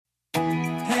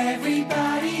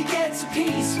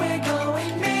peace, we're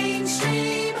going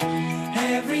mainstream.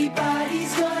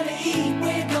 Everybody's gonna eat,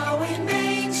 we're going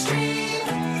mainstream.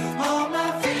 All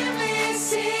my family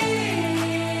sing.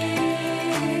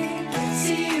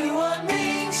 See you on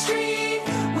Main Street,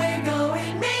 we're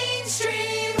going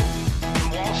mainstream.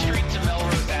 From Wall Street to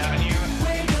Melrose Avenue,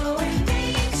 We're going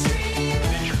mainstream.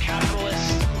 venture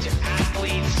capitalists to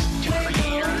athletes to We're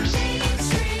creators going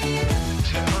mainstream.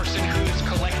 to the person who's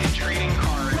collected trading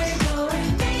cards We're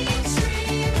going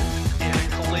mainstream. in a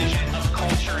collision of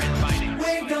culture and finance.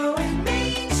 We're going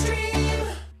mainstream.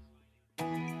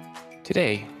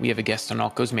 Today, we have a guest on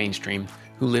Alt Goes Mainstream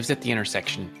who lives at the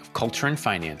intersection of culture and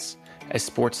finance as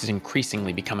sports is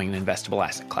increasingly becoming an investable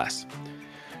asset class.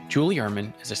 Julie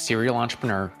Ehrman is a serial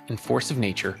entrepreneur and force of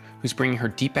nature who's bringing her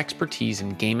deep expertise in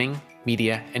gaming,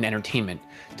 media, and entertainment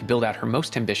to build out her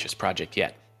most ambitious project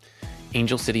yet,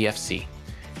 Angel City FC,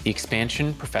 the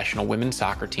expansion professional women's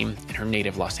soccer team in her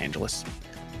native Los Angeles.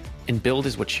 And build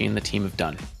is what she and the team have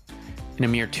done. In a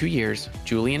mere 2 years,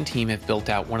 Julie and team have built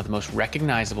out one of the most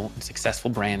recognizable and successful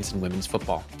brands in women's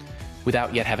football,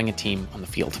 without yet having a team on the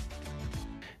field.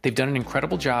 They've done an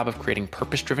incredible job of creating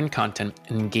purpose-driven content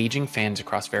and engaging fans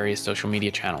across various social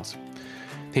media channels.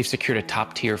 They've secured a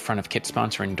top-tier front-of-kit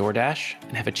sponsor in DoorDash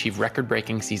and have achieved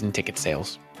record-breaking season ticket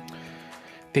sales.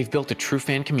 They've built a true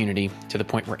fan community to the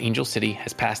point where Angel City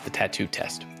has passed the tattoo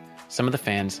test. Some of the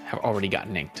fans have already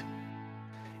gotten inked.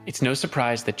 It's no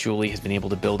surprise that Julie has been able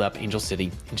to build up Angel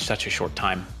City in such a short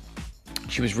time.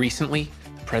 She was recently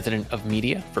the president of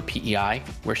media for PEI,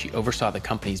 where she oversaw the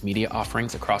company's media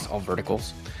offerings across all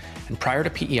verticals. And prior to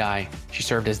PEI, she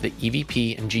served as the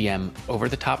EVP and GM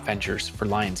over-the-top ventures for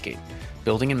Lionsgate,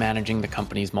 building and managing the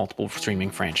company's multiple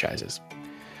streaming franchises.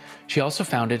 She also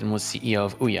founded and was CEO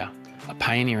of Ouya, a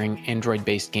pioneering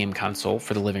Android-based game console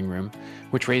for the living room,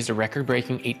 which raised a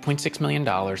record-breaking $8.6 million in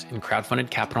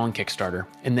crowdfunded capital and Kickstarter,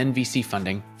 and then VC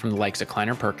funding from the likes of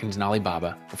Kleiner Perkins and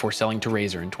Alibaba before selling to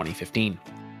Razer in 2015.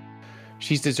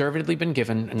 She's deservedly been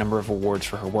given a number of awards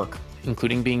for her work,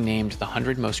 including being named the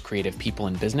 100 Most Creative People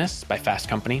in Business by Fast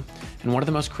Company and one of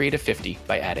the Most Creative 50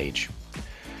 by Ad Age.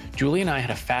 Julie and I had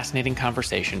a fascinating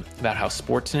conversation about how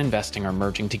sports and investing are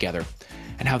merging together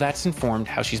and how that's informed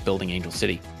how she's building Angel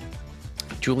City.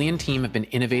 Julie and team have been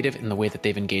innovative in the way that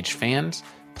they've engaged fans,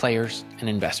 players, and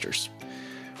investors.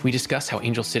 We discuss how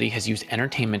Angel City has used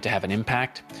entertainment to have an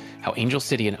impact, how Angel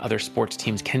City and other sports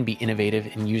teams can be innovative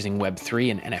in using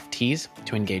Web3 and NFTs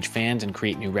to engage fans and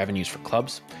create new revenues for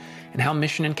clubs, and how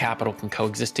mission and capital can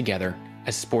coexist together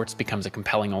as sports becomes a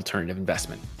compelling alternative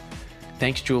investment.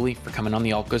 Thanks, Julie, for coming on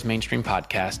the Alt Goes Mainstream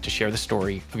podcast to share the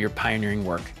story of your pioneering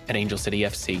work at Angel City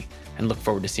FC, and look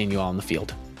forward to seeing you all in the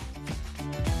field.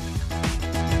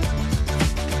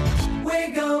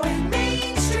 We're going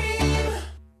mainstream.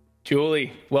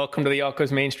 Julie, welcome to the Alt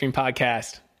Goes Mainstream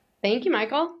podcast. Thank you,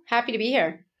 Michael. Happy to be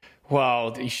here.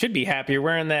 Well, you should be happy. You're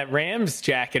wearing that Rams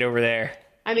jacket over there.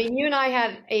 I mean, you and I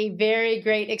had a very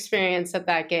great experience at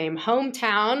that game.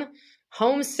 Hometown,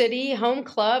 home city, home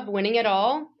club, winning it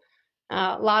all.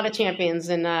 A lot of champions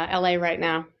in LA right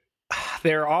now.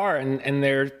 There are, and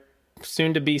there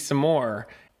soon to be some more.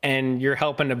 And you're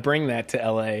helping to bring that to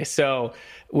LA. So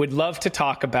would love to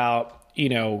talk about,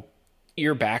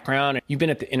 your background. You've been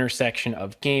at the intersection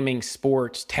of gaming,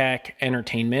 sports, tech,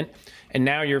 entertainment, and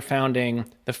now you're founding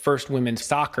the first women's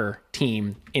soccer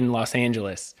team in Los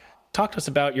Angeles. Talk to us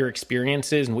about your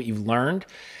experiences and what you've learned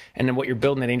and then what you're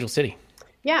building at Angel City.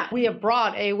 Yeah, we have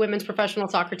brought a women's professional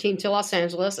soccer team to Los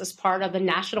Angeles as part of the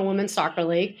National Women's Soccer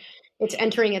League. It's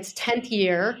entering its 10th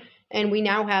year, and we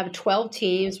now have 12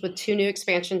 teams with 2 new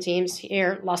expansion teams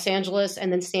here, Los Angeles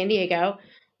and then San Diego.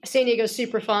 San Diego's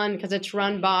super fun because it's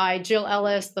run by Jill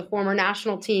Ellis, the former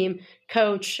national team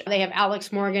coach. They have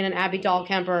Alex Morgan and Abby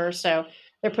Dahlkemper. So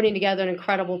they're putting together an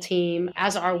incredible team,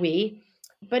 as are we.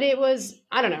 But it was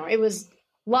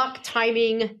luck,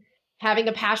 timing, having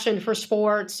a passion for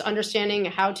sports, understanding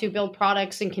how to build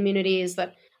products and communities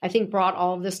that I think brought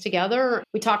all of this together.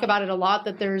 We talk about it a lot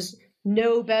that there's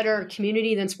no better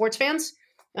community than sports fans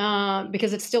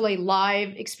because it's still a live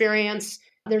experience.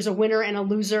 There's a winner and a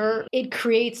loser. It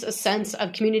creates a sense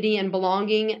of community and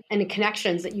belonging and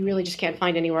connections that you really just can't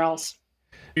find anywhere else.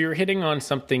 You're hitting on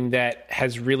something that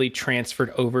has really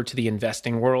transferred over to the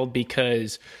investing world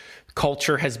because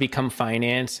culture has become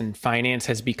finance and finance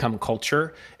has become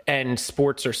culture, and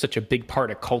sports are such a big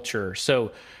part of culture.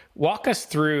 So walk us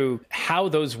through how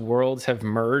those worlds have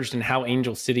merged and how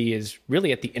Angel City is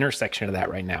really at the intersection of that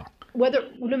right now.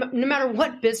 No matter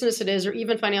what business it is or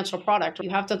even financial product, you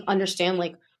have to understand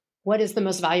what is the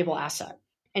most valuable asset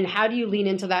and how do you lean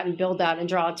into that and build that and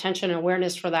draw attention and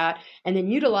awareness for that and then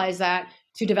utilize that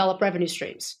to develop revenue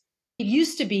streams. It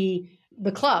used to be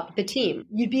the club, the team.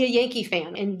 You'd be a Yankee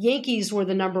fan, and Yankees were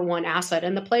the number one asset,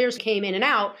 and the players came in and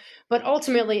out, but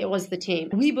ultimately it was the team.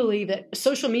 We believe that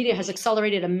social media has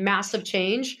accelerated a massive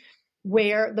change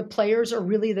where the players are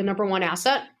really the number one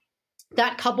asset.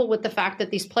 That coupled with the fact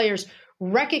that these players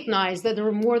recognize that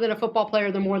they're more than a football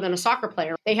player, they're more than a soccer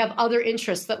player. They have other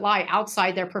interests that lie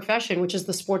outside their profession, which is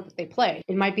the sport that they play.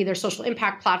 It might be their social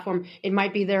impact platform. It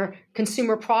might be their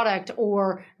consumer product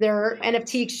or their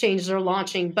NFT exchange they're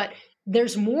launching. But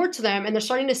there's more to them, and they're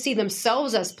starting to see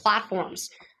themselves as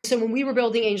platforms. So when we were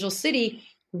building Angel City,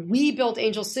 we built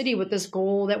Angel City with this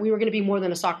goal that we were going to be more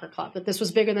than a soccer club, that this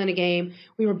was bigger than a game.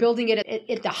 We were building it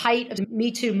at the height of the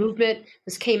Me Too movement.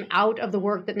 This came out of the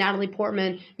work that Natalie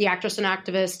Portman, the actress and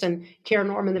activist, and Karen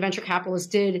Norman, the venture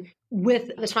capitalist, did with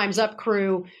the Time's Up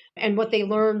crew and what they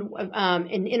learned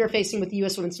in interfacing with the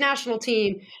U.S. women's national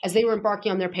team as they were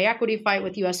embarking on their pay equity fight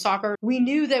with U.S. soccer. We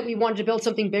knew that we wanted to build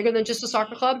something bigger than just a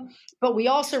soccer club, but we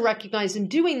also recognized in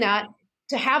doing that,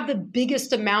 to have the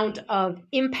biggest amount of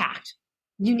impact,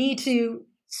 you need to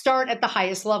start at the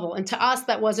highest level. And to us,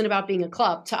 that wasn't about being a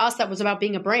club. To us, that was about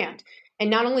being a brand.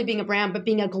 And not only being a brand, but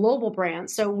being a global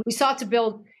brand. So we sought to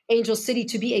build Angel City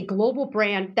to be a global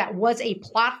brand that was a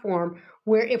platform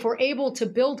where if we're able to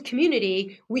build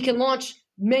community, we can launch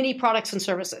many products and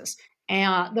services.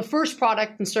 And the first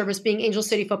product and service being Angel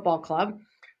City Football Club.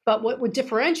 But what would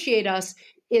differentiate us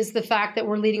is the fact that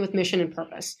we're leading with mission and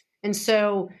purpose. And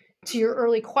so to your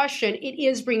early question, it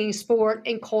is bringing sport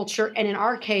and culture, and in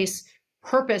our case,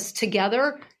 purpose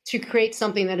together to create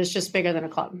something that is just bigger than a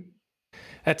club.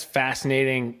 That's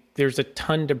fascinating. There's a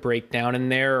ton to break down in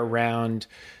there around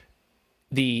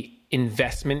the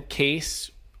investment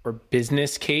case or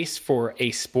business case for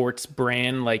a sports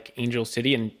brand like Angel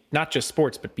City, and not just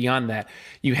sports, but beyond that.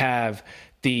 You have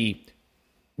the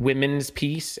women's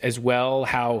piece as well,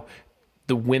 how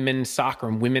the women's soccer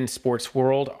and women's sports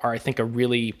world are, I think, a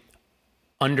really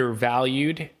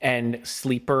undervalued and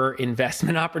sleeper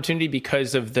investment opportunity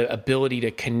because of the ability to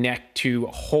connect to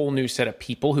a whole new set of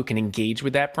people who can engage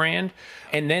with that brand.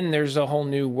 And then there's a whole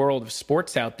new world of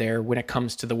sports out there when it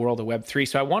comes to the world of Web3.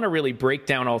 So I want to really break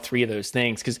down all three of those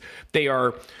things because they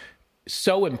are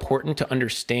so important to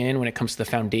understand when it comes to the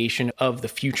foundation of the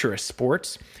future of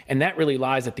sports. And that really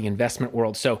lies at the investment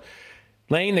world. So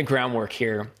laying the groundwork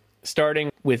here,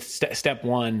 starting with step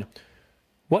one,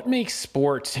 what makes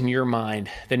sports, in your mind,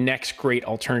 the next great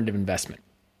alternative investment?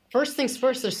 First things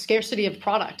first, there's scarcity of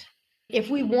product. If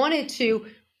we wanted to,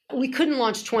 we couldn't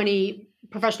launch 20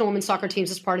 professional women's soccer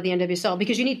teams as part of the NWSL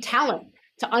because you need talent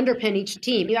to underpin each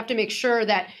team. You have to make sure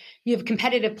that you have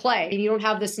competitive play and you don't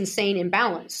have this insane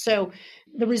imbalance. So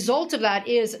the result of that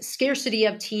is scarcity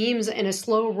of teams and a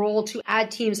slow roll to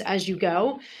add teams as you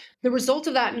go. The result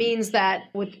of that means that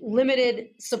with limited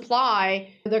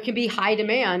supply, there can be high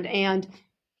demand. And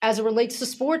as it relates to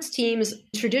sports teams,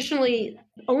 traditionally,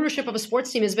 ownership of a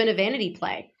sports team has been a vanity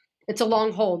play. It's a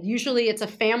long hold. Usually it's a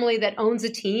family that owns a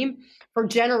team for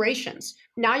generations.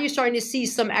 Now you're starting to see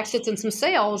some exits and some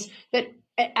sales that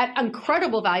at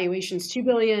incredible valuations, $2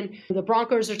 billion. The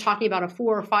Broncos are talking about a $4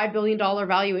 or $5 billion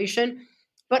valuation.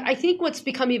 But I think what's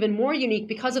become even more unique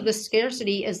because of this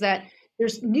scarcity is that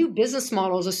there's new business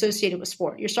models associated with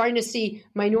sport. You're starting to see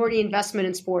minority investment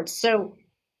in sports. So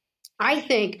I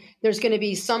think there's going to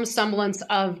be some semblance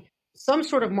of some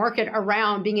sort of market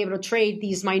around being able to trade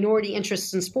these minority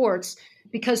interests in sports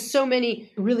because so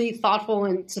many really thoughtful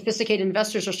and sophisticated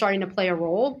investors are starting to play a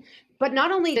role. But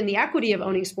not only in the equity of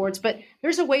owning sports, but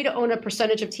there's a way to own a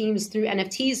percentage of teams through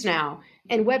NFTs now.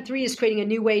 And Web3 is creating a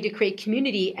new way to create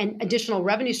community and additional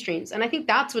revenue streams. And I think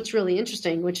that's what's really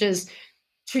interesting, which is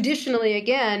traditionally,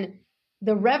 again,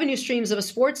 the revenue streams of a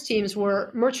sports teams were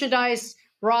merchandise,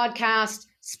 broadcast,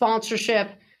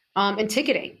 sponsorship, and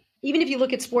ticketing. Even if you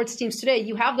look at sports teams today,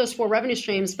 you have those four revenue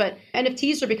streams, but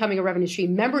NFTs are becoming a revenue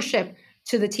stream. Membership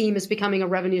to the team is becoming a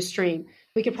revenue stream.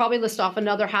 We could probably list off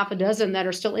another half a dozen that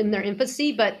are still in their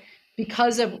infancy, but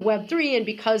because of Web3 and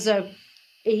because of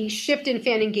a shift in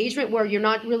fan engagement where you're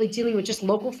not really dealing with just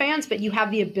local fans, but you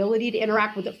have the ability to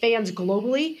interact with the fans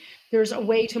globally, there's a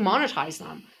way to monetize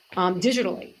them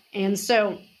digitally. And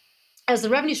so as the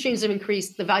revenue streams have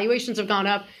increased, the valuations have gone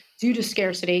up due to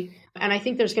scarcity. And I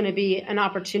think there's going to be an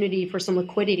opportunity for some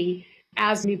liquidity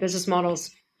as new business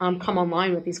models come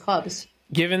online with these clubs.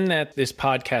 Given that this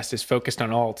podcast is focused on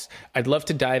alts, I'd love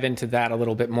to dive into that a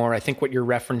little bit more. I think what you're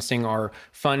referencing are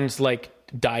funds like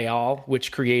Dial,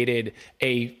 which created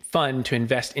a fund to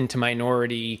invest into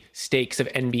minority stakes of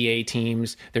NBA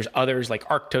teams. There's others like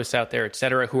Arctos out there, et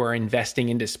cetera, who are investing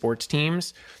into sports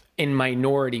teams in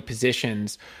minority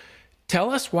positions.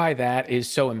 Tell us why that is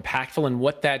so impactful and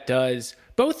what that does,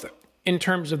 both in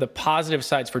terms of the positive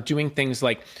sides for doing things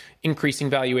like increasing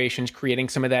valuations, creating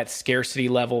some of that scarcity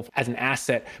level as an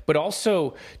asset, but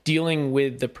also dealing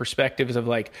with the perspectives of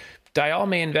like, Dial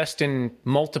may invest in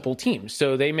multiple teams,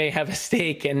 so they may have a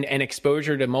stake and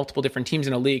exposure to multiple different teams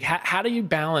in a league. How do you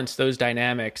balance those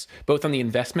dynamics, both on the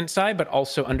investment side, but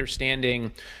also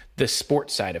understanding the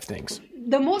sports side of things?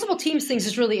 The multiple teams things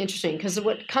is really interesting because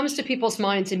what comes to people's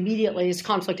minds immediately is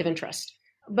conflict of interest.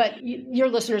 But your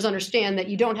listeners understand that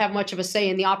you don't have much of a say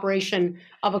in the operation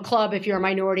of a club if you're a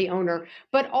minority owner.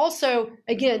 But also,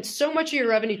 again, so much of your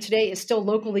revenue today is still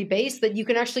locally based that you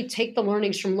can actually take the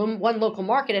learnings from one local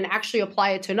market and actually apply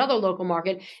it to another local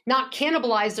market, not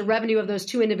cannibalize the revenue of those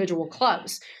two individual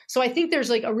clubs. So I think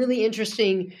there's like a really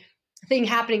interesting thing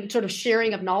happening, sort of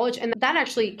sharing of knowledge. And that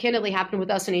actually candidly happened with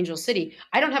us in Angel City.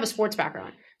 I don't have a sports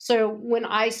background. So when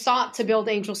I sought to build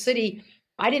Angel City,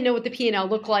 I didn't know what the P&L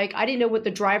looked like. I didn't know what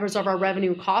the drivers of our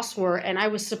revenue costs were. And I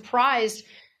was surprised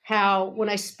how when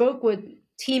I spoke with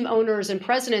team owners and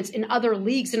presidents in other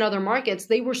leagues and other markets,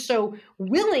 they were so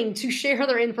willing to share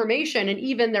their information and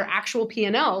even their actual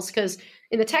P&Ls, because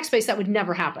in the tech space, that would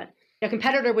never happen. A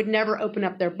competitor would never open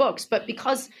up their books. But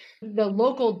because the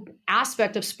local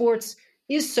aspect of sports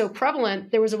is so prevalent,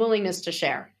 there was a willingness to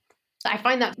share. I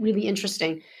find that really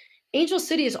interesting. Angel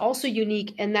City is also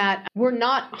unique in that we're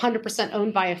not 100%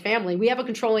 owned by a family. We have a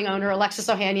controlling owner, Alexis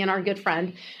Ohanian, our good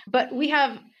friend, but we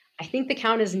have, I think the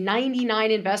count is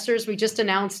 99 investors. We just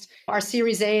announced our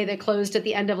Series A that closed at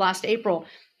the end of last April.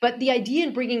 But the idea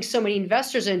in bringing so many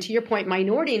investors in, to your point,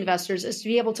 minority investors, is to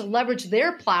be able to leverage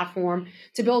their platform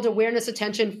to build awareness,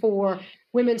 attention for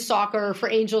women's soccer, for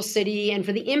Angel City, and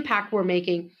for the impact we're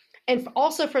making. And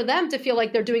also for them to feel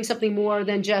like they're doing something more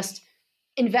than just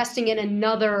investing in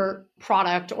another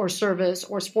product or service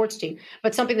or sports team,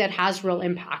 but something that has real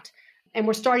impact. And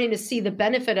we're starting to see the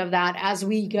benefit of that as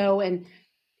we go and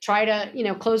try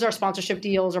to, close our sponsorship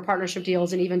deals or partnership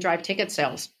deals and even drive ticket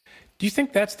sales. Do you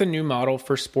think that's the new model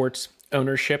for sports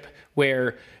ownership,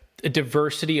 where a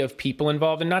diversity of people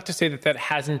involved? And not to say that that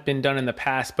hasn't been done in the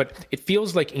past, but it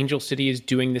feels like Angel City is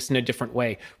doing this in a different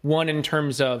way. One, in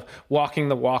terms of walking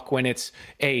the walk when it's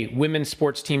a women's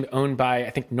sports team owned by, I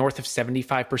think, north of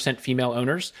 75% female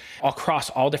owners across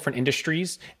all different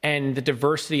industries. And the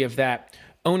diversity of that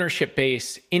ownership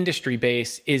base, industry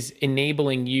base, is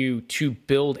enabling you to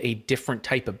build a different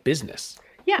type of business.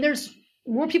 Yeah, there's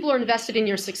more people are invested in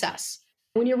your success.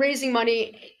 When you're raising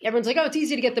money, everyone's like, oh, it's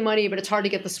easy to get the money, but it's hard to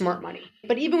get the smart money.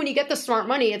 But even when you get the smart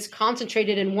money, it's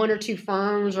concentrated in one or two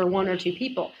firms or one or two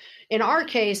people. In our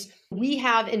case, we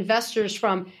have investors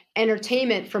from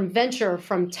entertainment, from venture,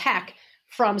 from tech,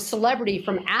 from celebrity,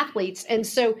 from athletes. And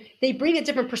so they bring a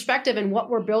different perspective in what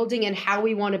we're building and how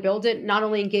we want to build it, not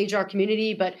only engage our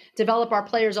community, but develop our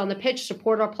players on the pitch,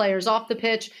 support our players off the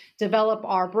pitch, develop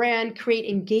our brand, create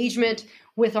engagement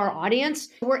with our audience.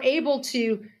 We're able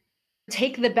to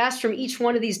take the best from each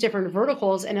one of these different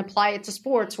verticals and apply it to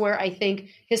sports, where I think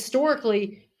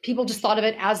historically people just thought of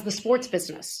it as the sports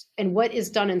business and what is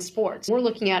done in sports. We're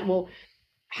looking at, well,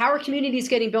 how are communities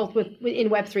getting built in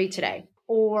Web3 today?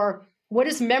 Or what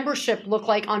does membership look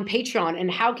like on Patreon? And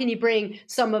how can you bring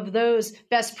some of those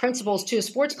best principles to a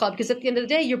sports club? Because at the end of the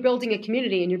day, you're building a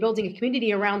community, and you're building a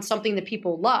community around something that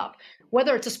people love.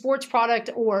 Whether it's a sports product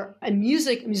or a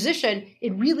musician,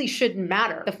 it really shouldn't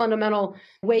matter. The fundamental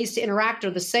ways to interact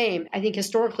are the same. I think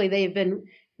historically they've been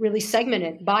really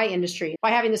segmented by industry.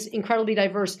 By having this incredibly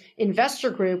diverse investor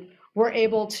group, we're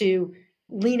able to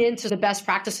lean into the best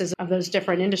practices of those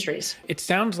different industries. It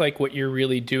sounds like what you're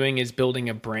really doing is building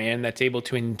a brand that's able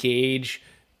to engage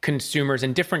consumers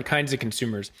and different kinds of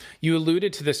consumers. You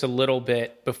alluded to this a little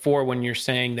bit before when you're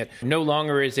saying that no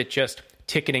longer is it just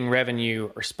ticketing revenue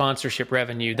or sponsorship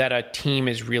revenue that a team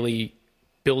is really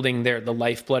building the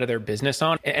lifeblood of their business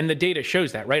on. And the data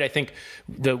shows that, right? I think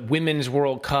the Women's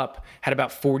World Cup had about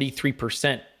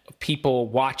 43% of people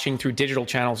watching through digital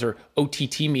channels or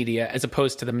OTT media, as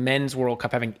opposed to the Men's World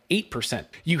Cup having 8%.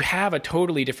 You have a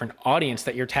totally different audience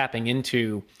that you're tapping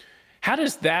into. How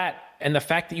does that, and the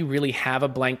fact that you really have a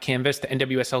blank canvas, the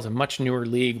NWSL is a much newer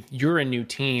league, you're a new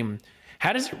team,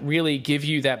 how does it really give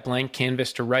you that blank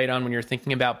canvas to write on when you're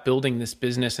thinking about building this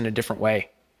business in a different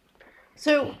way?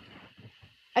 So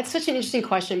that's such an interesting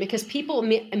question, because people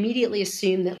immediately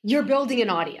assume that you're building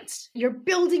an audience. You're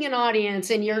building an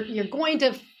audience and you're going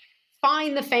to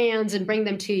find the fans and bring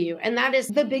them to you. And that is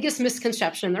the biggest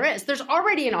misconception there is. There's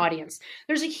already an audience.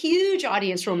 There's a huge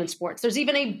audience for women's sports. There's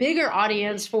even a bigger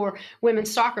audience for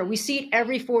women's soccer. We see it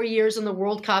every 4 years in the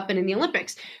World Cup and in the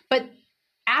Olympics. But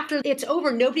after it's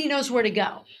over, nobody knows where to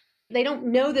go. They don't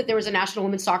know that there was a National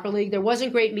Women's Soccer League. There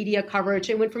wasn't great media coverage.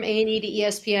 It went from A&E to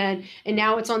ESPN, and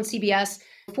now it's on CBS.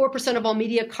 4% of all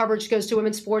media coverage goes to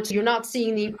women's sports. You're not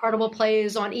seeing the incredible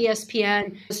plays on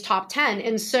ESPN, it's top 10.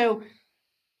 And so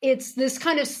it's this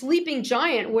kind of sleeping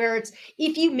giant where it's,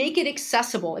 if you make it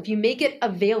accessible, if you make it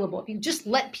available, if you just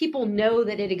let people know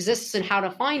that it exists and how to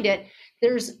find it,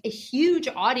 there's a huge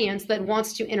audience that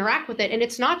wants to interact with it. And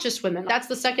it's not just women. That's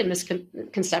the second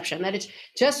misconception, that it's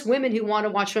just women who want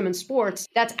to watch women's sports.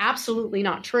 That's absolutely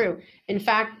not true. In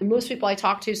fact, most people I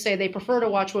talk to say they prefer to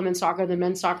watch women's soccer than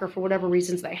men's soccer for whatever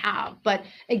reasons they have. But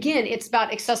again, it's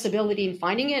about accessibility and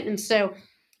finding it. And so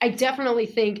I definitely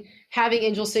think having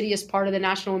Angel City as part of the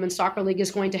National Women's Soccer League is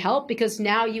going to help, because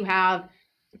now you have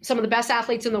some of the best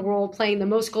athletes in the world playing the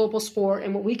most global sport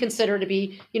and what we consider to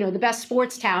be, the best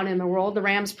sports town in the world. The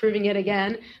Rams proving it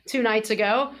again 2 nights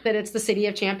ago that it's the city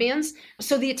of champions.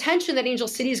 So the attention that Angel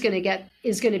City is going to get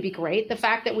is going to be great. The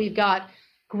fact that we've got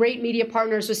great media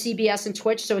partners with CBS and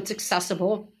Twitch, so it's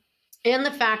accessible. And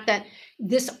the fact that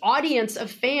this audience of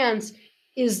fans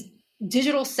is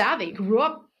digital savvy, grew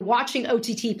up watching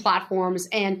OTT platforms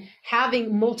and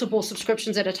having multiple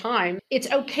subscriptions at a time. It's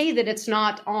okay that it's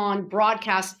not on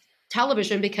broadcast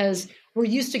television, because we're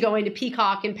used to going to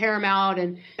Peacock and Paramount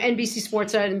and NBC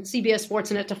Sportsnet and CBS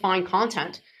Sportsnet to find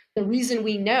content. The reason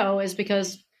we know is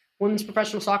because women's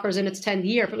professional soccer is in its 10th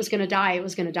year. If it was going to die, it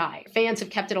was going to die. Fans have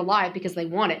kept it alive because they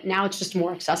want it. Now it's just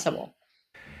more accessible.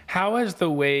 How has the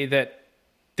way that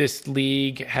this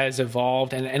league has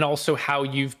evolved, and also how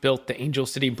you've built the Angel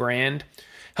City brand,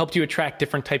 helped you attract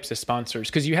different types of sponsors?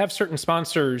 Because you have certain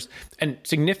sponsors and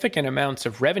significant amounts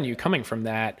of revenue coming from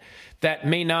that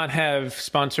may not have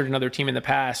sponsored another team in the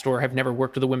past or have never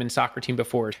worked with a women's soccer team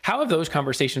before. How have those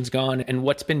conversations gone, and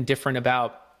what's been different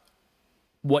about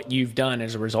what you've done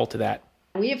as a result of that?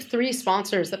 We have 3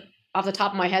 sponsors that, off the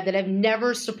top of my head, that have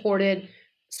never supported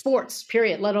sports,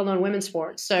 period, let alone women's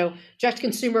sports. So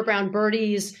direct-to-consumer Brown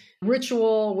Birdies,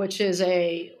 Ritual, which is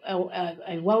a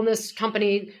wellness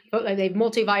company. They have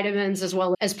multivitamins as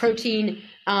well as protein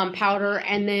powder.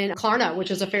 And then Klarna,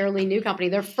 which is a fairly new company.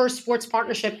 Their first sports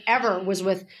partnership ever was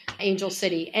with Angel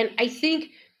City. And I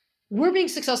think we're being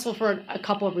successful for a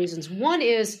couple of reasons. One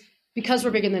is because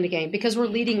we're bigger than the game, because we're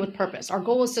leading with purpose. Our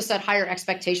goal is to set higher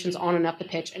expectations on and up the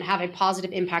pitch and have a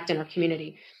positive impact in our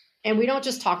community. And we don't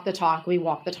just talk the talk, we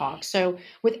walk the talk. So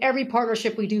with every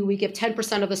partnership we do, we give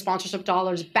 10% of the sponsorship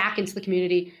dollars back into the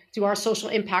community through our social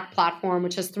impact platform,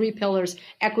 which has 3 pillars: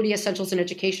 equity, essentials, and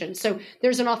education. So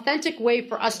there's an authentic way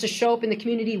for us to show up in the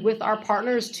community with our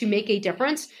partners to make a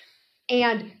difference.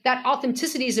 And that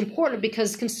authenticity is important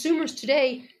because consumers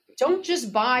today don't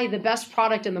just buy the best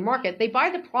product in the market. They buy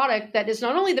the product that is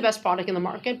not only the best product in the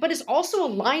market, but is also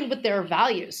aligned with their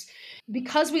values.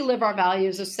 Because we live our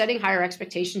values of setting higher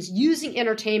expectations, using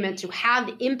entertainment to have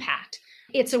impact,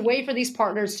 it's a way for these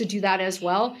partners to do that as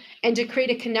well, and to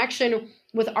create a connection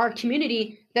with our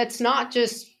community that's not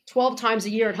just 12 times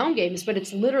a year at home games, but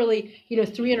it's literally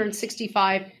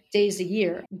 365 days a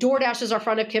year. DoorDash is our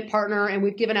front of kit partner, and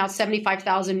we've given out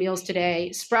 75,000 meals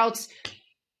today. Sprouts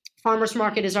Farmers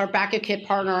Market is our back of kit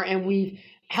partner, and we've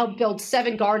helped build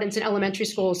 7 gardens in elementary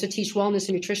schools to teach wellness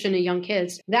and nutrition to young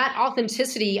kids. That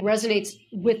authenticity resonates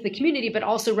with the community, but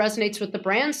also resonates with the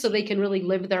brands so they can really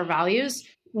live their values.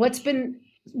 What's been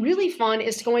really fun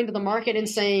is going to the market and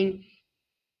saying,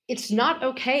 it's not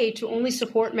okay to only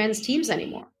support men's teams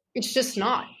anymore. It's just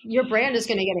not. Your brand is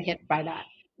going to get a hit by that.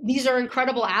 These are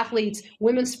incredible athletes.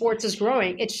 Women's sports is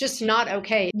growing. It's just not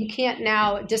okay. You can't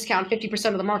now discount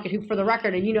 50% of the market who, for the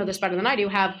record, and you know this better than I do,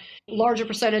 have larger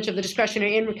percentage of the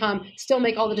discretionary income, still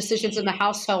make all the decisions in the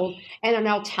household, and are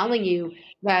now telling you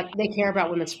that they care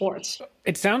about women's sports.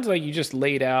 It sounds like you just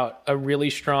laid out a really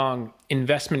strong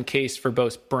investment case for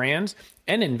both brands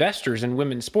and investors in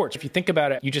women's sports. If you think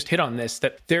about it, you just hit on this,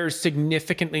 that there's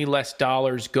significantly less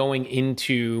dollars going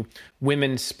into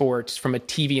women's sports from a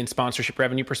TV and sponsorship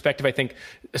revenue perspective. I think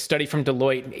a study from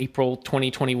Deloitte in April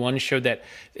 2021 showed that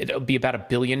it'll be about $1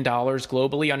 billion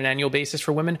globally on an annual basis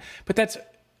for women, but that's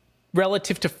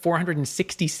relative to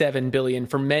 $467 billion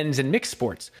for men's and mixed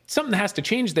sports. Something has to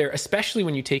change there, especially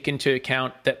when you take into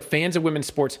account that fans of women's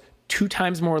sports 2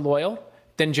 times more loyal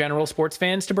than general sports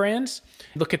fans to brands.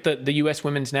 Look at the U.S.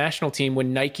 women's national team.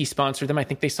 When Nike sponsored them, I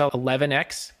think they saw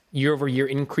 11x year-over-year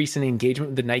increase in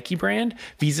engagement with the Nike brand.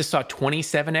 Visa saw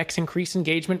 27x increase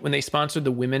engagement when they sponsored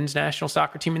the women's national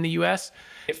soccer team in the U.S.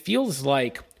 It feels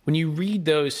like when you read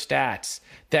those stats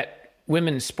that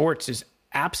women's sports is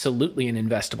absolutely an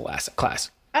investable asset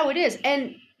class. Oh, it is.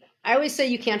 And I always say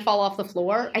you can't fall off the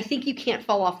floor. I think you can't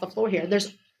fall off the floor here.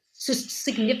 There's just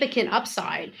significant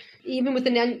upside. Even with the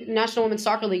National Women's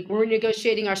Soccer League, we're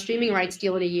negotiating our streaming rights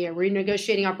deal in a year. We're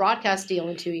negotiating our broadcast deal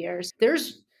in 2 years.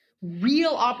 There's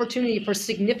real opportunity for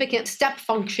significant step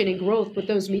function and growth with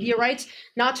those media rights.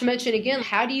 Not to mention, again,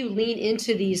 how do you lean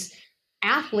into these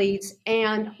athletes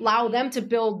and allow them to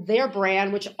build their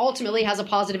brand, which ultimately has a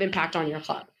positive impact on your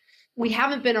club? We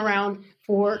haven't been around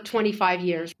for 25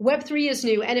 years. Web3 is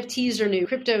new, NFTs are new,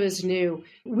 crypto is new.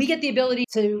 We get the ability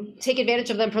to take advantage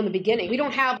of them from the beginning. We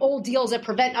don't have old deals that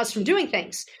prevent us from doing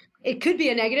things. It could be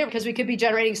a negative because we could be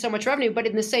generating so much revenue, but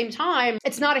at the same time,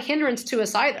 it's not a hindrance to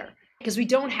us either because we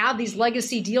don't have these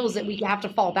legacy deals that we have to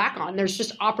fall back on. There's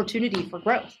just opportunity for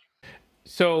growth.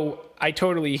 So I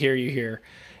totally hear you here.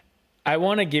 I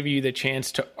want to give you the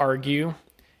chance to argue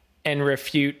and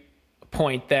refute a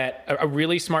point that a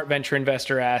really smart venture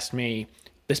investor asked me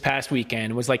this past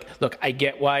weekend. Was like, look, I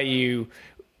get why you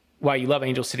love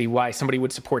Angel City, why somebody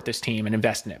would support this team and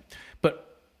invest in it.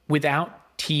 But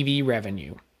without TV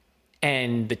revenue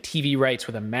and the TV rights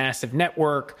with a massive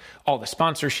network, all the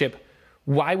sponsorship,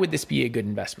 why would this be a good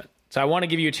investment? So I want to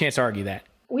give you a chance to argue that.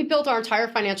 We built our entire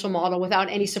financial model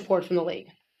without any support from the league.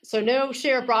 So no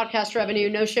share of broadcast revenue,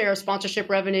 no share of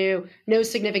sponsorship revenue, no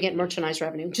significant merchandise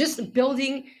revenue, just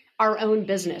building our own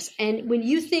business. And when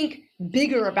you think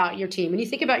bigger about your team, when you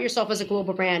think about yourself as a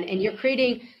global brand and you're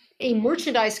creating a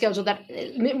merchandise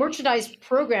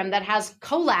program that has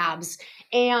collabs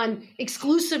and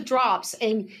exclusive drops,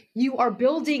 and you are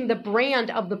building the brand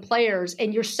of the players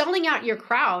and you're selling out your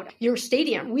crowd, your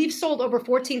stadium. We've sold over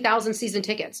 14,000 season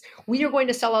tickets. We are going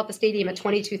to sell out the stadium at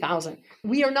 22,000.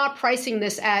 We are not pricing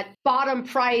this at bottom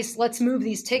price. Let's move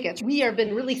these tickets. We have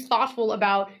been really thoughtful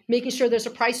about making sure there's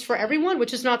a price for everyone,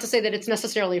 which is not to say that it's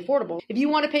necessarily affordable. If you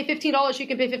want to pay $15, you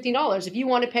can pay $15. If you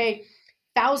want to pay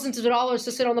thousands of dollars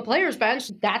to sit on the players bench,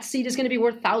 that seat is going to be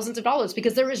worth thousands of dollars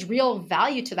because there is real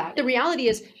value to that. The reality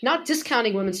is not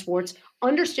discounting women's sports,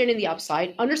 understanding the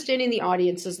upside, understanding the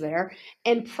audiences there,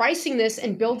 and pricing this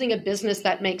and building a business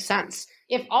that makes sense.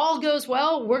 If all goes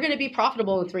well, we're going to be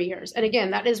profitable in 3 years. And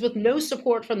again, that is with no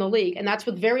support from the league. And that's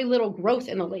with very little growth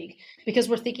in the league because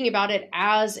we're thinking about it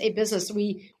as a business.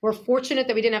 We're fortunate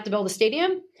that we didn't have to build a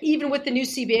stadium. Even with the new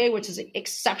CBA, which is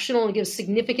exceptional and gives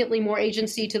significantly more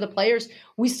agency to the players,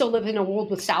 we still live in a world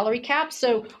with salary caps.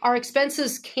 So our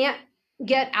expenses can't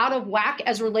get out of whack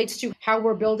as relates to how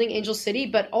we're building Angel City.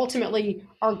 But ultimately,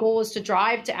 our goal is to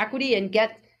drive to equity and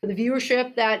get the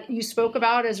viewership that you spoke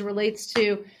about as it relates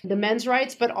to the men's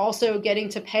rights, but also getting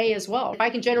to pay as well. If I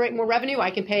can generate more revenue,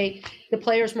 I can pay the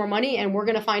players more money, and we're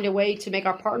going to find a way to make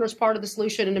our partners part of the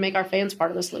solution and to make our fans part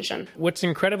of the solution. What's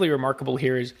incredibly remarkable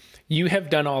here is you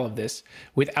have done all of this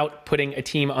without putting a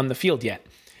team on the field yet.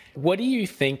 What do you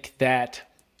think that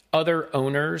other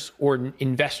owners or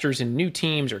investors in new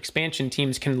teams or expansion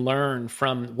teams can learn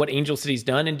from what Angel City's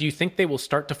done? And do you think they will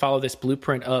start to follow this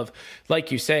blueprint of,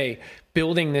 like you say,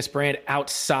 building this brand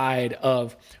outside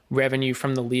of revenue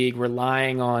from the league,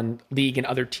 relying on league and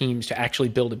other teams to actually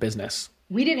build a business?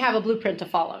 We didn't have a blueprint to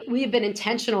follow. We have been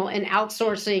intentional in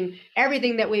outsourcing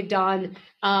everything that we've done,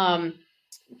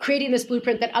 creating this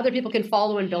blueprint that other people can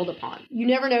follow and build upon. You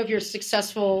never know if you're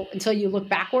successful until you look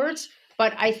backwards.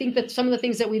 But I think that some of the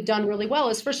things that we've done really well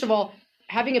is, first of all,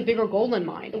 having a bigger goal in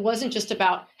mind. It wasn't just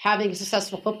about having a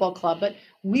successful football club, but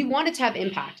we wanted to have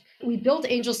impact. We built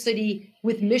Angel City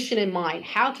with mission in mind.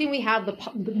 How can we have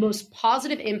the most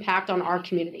positive impact on our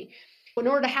community? In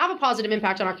order to have a positive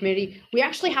impact on our community, we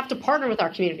actually have to partner with our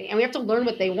community and we have to learn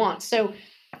what they want. So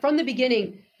from the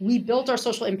beginning, we built our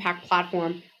social impact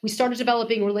platform. We started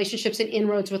developing relationships and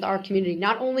inroads with our community,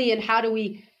 not only in how do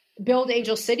we build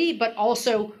Angel City, but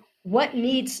also what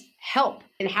needs help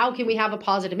and how can we have a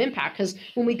positive impact? Because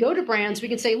when we go to brands, we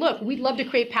can say, look, we'd love to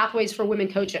create pathways for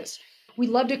women coaches.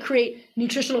 We'd love to create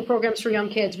nutritional programs for young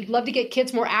kids. We'd love to get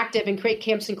kids more active and create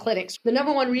camps and clinics. The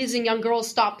number one reason young girls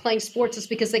stop playing sports is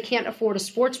because they can't afford a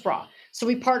sports bra. So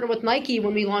we partnered with Nike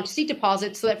when we launched Seat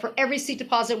Deposit so that for every seat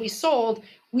deposit we sold,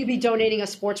 we'd be donating a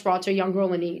sports bra to a young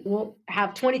girl in need. We'll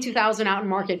have 22,000 out in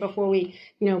market before we,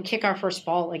 kick our first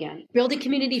ball again. Building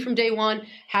community from day one,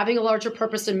 having a larger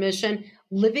purpose and mission,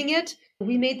 living it.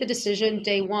 We made the decision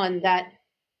day one that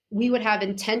we would have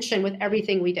intention with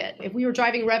everything we did. If we were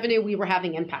driving revenue, we were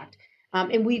having impact.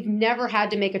 And we've never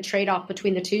had to make a trade-off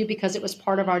between the two because it was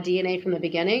part of our DNA from the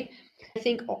beginning. I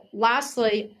think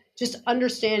lastly, just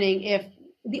understanding if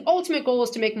the ultimate goal is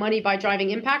to make money by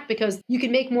driving impact, because you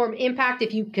can make more impact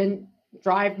if you can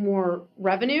drive more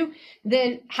revenue,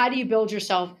 then how do you build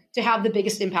yourself to have the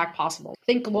biggest impact possible?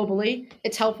 Think globally.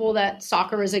 It's helpful that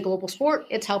soccer is a global sport.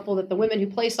 It's helpful that the women who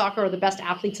play soccer are the best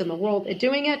athletes in the world at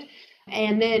doing it.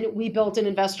 And then we built an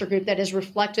investor group that is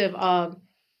reflective of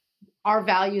our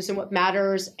values and what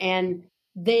matters. And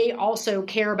they also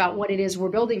care about what it is we're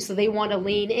building. So they want to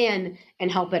lean in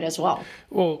and help it as well.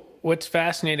 Well, what's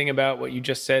fascinating about what you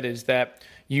just said is that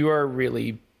you are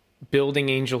really building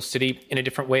Angel City in a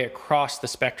different way across the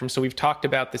spectrum. So we've talked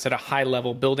about this at a high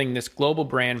level, building this global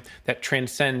brand that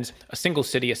transcends a single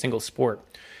city, a single sport.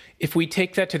 If we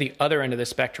take that to the other end of the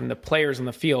spectrum, the players on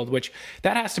the field, which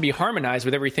that has to be harmonized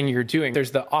with everything you're doing.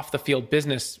 There's the off the field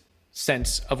business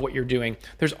sense of what you're doing.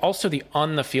 There's also the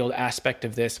on the field aspect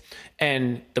of this,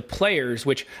 and the players,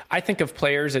 which I think of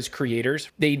players as creators.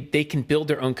 They can build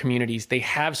their own communities. They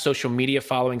have social media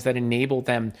followings that enable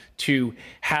them to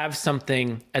have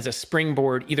something as a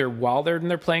springboard, either while they're in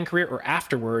their playing career or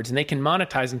afterwards, and they can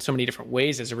monetize in so many different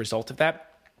ways as a result of that.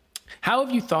 How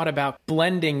have you thought about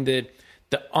blending the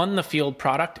on the field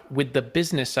product with the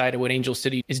business side of what Angel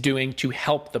City is doing to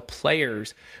help the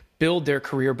players build their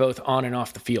career both on and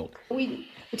off the field? We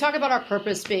talk about our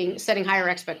purpose being setting higher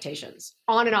expectations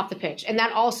on and off the pitch, and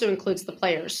that also includes the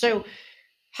players. So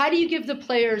how do you give the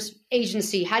players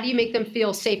agency? How do you make them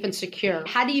feel safe and secure?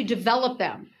 How do you develop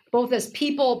them, both as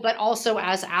people, but also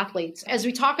as athletes? As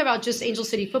we talk about just Angel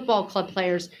City Football Club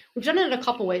players, we've done it in a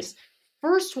couple ways.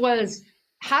 First was,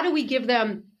 how do we give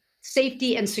them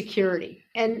safety and security?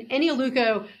 And Eni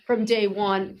Aluko from day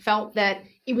one felt that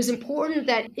it was important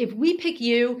that if we pick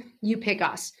you, you pick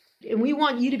us. And we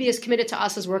want you to be as committed to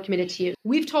us as we're committed to you.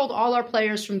 We've told all our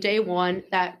players from day one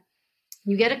that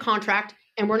you get a contract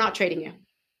and we're not trading you.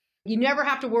 You never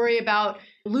have to worry about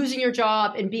losing your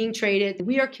job and being traded.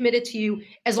 We are committed to you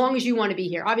as long as you want to be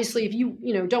here. Obviously, if you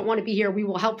don't want to be here, we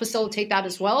will help facilitate that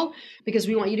as well, because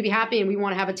we want you to be happy and we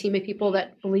want to have a team of people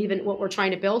that believe in what we're trying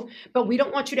to build. But we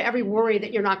don't want you to ever worry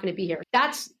that you're not going to be here.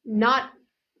 That's not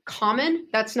common.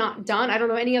 That's not done. I don't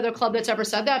know any other club that's ever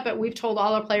said that, but we've told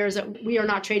all our players that we are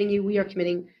not trading you. We are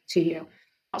committing to you.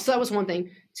 So that was one thing.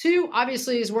 Two,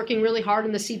 obviously, is working really hard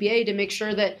in the CBA to make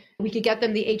sure that we could get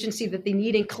them the agency that they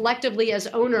need. And collectively as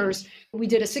owners, we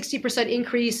did a 60%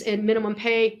 increase in minimum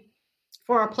pay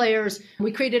for our players.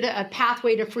 We created a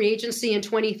pathway to free agency in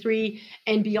 23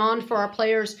 and beyond for our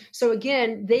players. So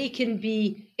again, they can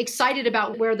be excited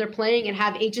about where they're playing and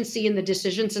have agency in the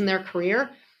decisions in their career.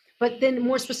 But then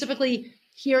more specifically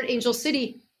here at Angel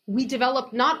City, we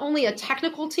developed not only a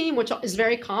technical team, which is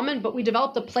very common, but we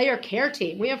developed a player care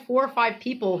team. We have 4 or 5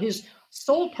 people whose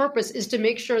sole purpose is to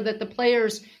make sure that the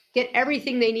players get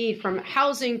everything they need, from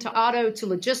housing to auto to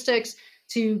logistics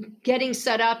to getting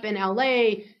set up in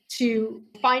LA to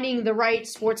finding the right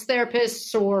sports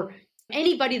therapists or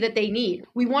anybody that they need.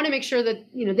 We want to make sure that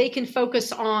they can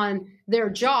focus on their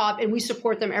job, and we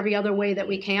support them every other way that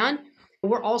we can.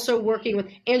 We're also working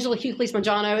with Angela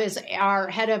Hucles-Mangiano is our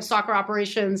head of soccer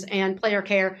operations and player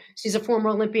care. She's a former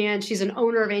Olympian. She's an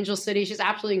owner of Angel City. She's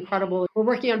absolutely incredible. We're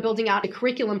working on building out a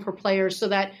curriculum for players so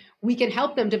that we can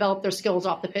help them develop their skills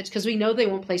off the pitch, because we know they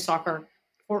won't play soccer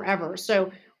forever.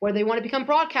 So whether they want to become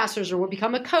broadcasters or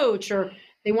become a coach, or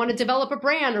they want to develop a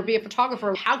brand or be a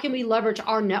photographer, how can we leverage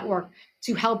our network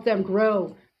to help them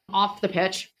grow off the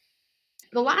pitch?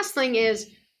 The last thing is,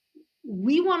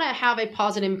 we want to have a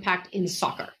positive impact in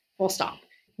soccer, full stop.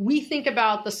 We think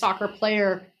about the soccer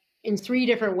player in 3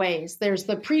 different ways. There's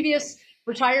the previous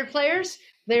retired players,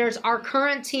 there's our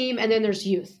current team, and then there's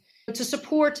youth. To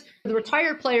support the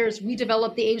retired players, we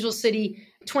developed the Angel City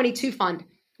 22 Fund,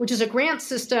 which is a grant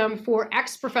system for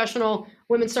ex-professional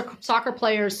women's soccer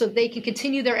players so they can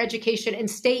continue their education and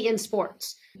stay in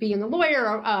sports, being a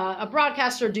lawyer, a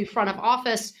broadcaster, do front of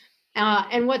office.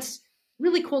 And what's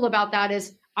really cool about that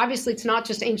is, obviously, it's not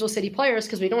just Angel City players,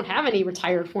 because we don't have any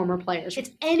retired former players.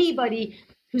 It's anybody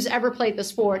who's ever played the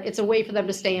sport. It's a way for them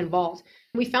to stay involved.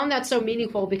 We found that so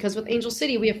meaningful because with Angel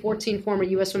City, we have 14 former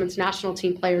U.S. women's national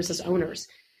team players as owners.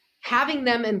 Having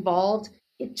them involved,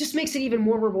 it just makes it even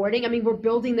more rewarding. I mean, we're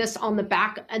building this on the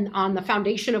back and on the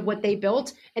foundation of what they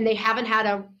built, and they haven't had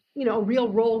a real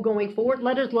role going forward,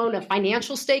 let alone a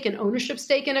financial stake, an ownership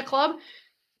stake in a club.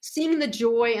 Seeing the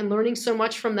joy and learning so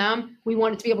much from them, we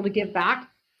wanted to be able to give back.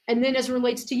 And then as it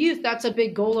relates to youth, that's a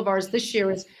big goal of ours this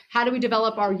year, is how do we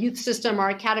develop our youth system,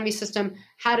 our academy system?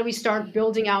 How do we start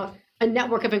building out a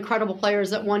network of incredible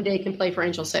players that one day can play for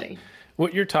Angel City?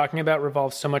 What you're talking about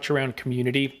revolves so much around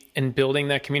community and building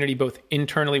that community, both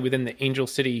internally within the Angel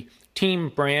City team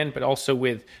brand, but also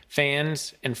with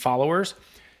fans and followers.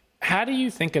 How do you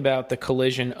think about the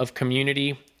collision of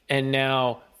community and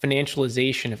now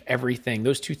financialization of everything?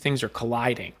 Those two things are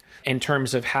colliding in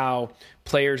terms of how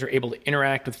players are able to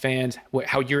interact with fans,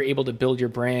 how you're able to build your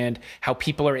brand, how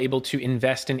people are able to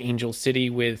invest in Angel City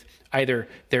with either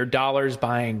their dollars,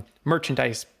 buying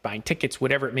merchandise, buying tickets,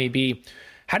 whatever it may be.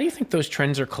 How do you think those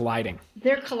trends are colliding?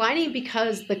 They're colliding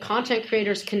because the content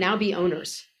creators can now be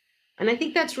owners. And I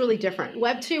think that's really different.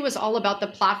 Web2 was all about the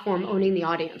platform owning the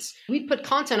audience. We put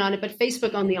content on it, but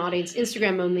Facebook owned the audience,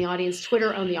 Instagram owned the audience,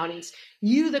 Twitter owned the audience.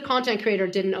 You, the content creator,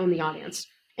 didn't own the audience.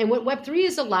 And what Web3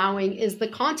 is allowing is the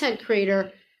content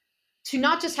creator to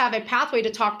not just have a pathway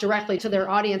to talk directly to their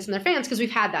audience and their fans, because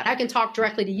we've had that. I can talk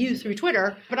directly to you through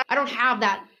Twitter, but I don't have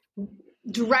that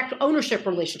direct ownership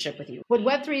relationship with you. What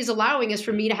Web3 is allowing is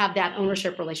for me to have that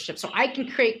ownership relationship. So I can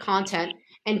create content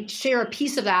and share a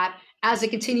piece of that as it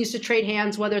continues to trade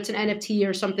hands, whether it's an NFT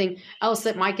or something else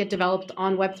that might get developed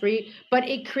on Web3. But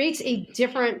it creates a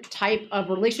different type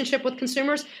of relationship with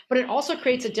consumers, but it also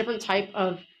creates a different type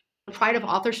of pride of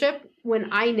authorship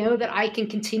when I know that I can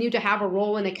continue to have a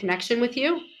role and a connection with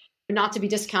you, not to be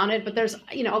discounted. But there's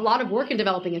a lot of work in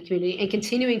developing a community and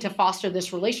continuing to foster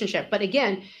this relationship. But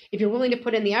again, if you're willing to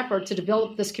put in the effort to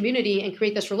develop this community and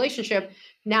create this relationship,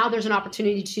 now there's an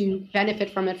opportunity to benefit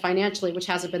from it financially, which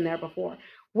hasn't been there before,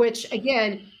 which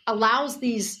again allows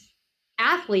these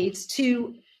athletes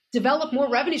to develop more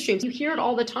revenue streams. You hear it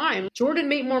all the time. Jordan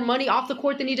made more money off the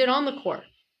court than he did on the court.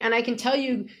 And I can tell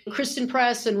you, Kristen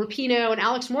Press and Rapinoe and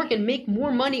Alex Morgan make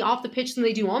more money off the pitch than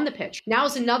they do on the pitch. Now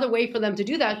is another way for them to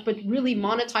do that, but really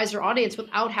monetize their audience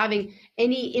without having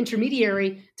any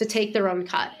intermediary to take their own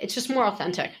cut. It's just more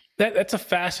authentic. That's a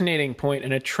fascinating point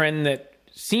and a trend that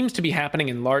seems to be happening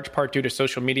in large part due to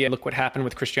social media. Look what happened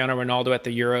with Cristiano Ronaldo at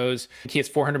the Euros. He has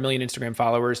 400 million Instagram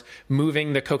followers.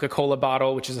 Moving the Coca-Cola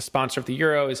bottle, which is a sponsor of the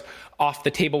Euros, off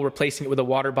the table, replacing it with a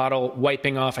water bottle,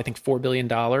 wiping off, I think, $4 billion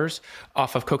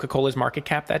off of Coca-Cola's market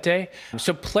cap that day.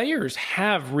 So players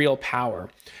have real power.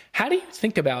 How do you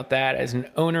think about that as an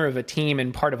owner of a team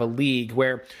and part of a league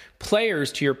where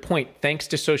players, to your point, thanks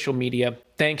to social media,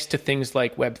 thanks to things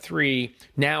like Web3,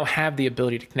 now have the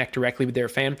ability to connect directly with their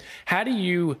fan? How do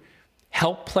you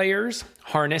help players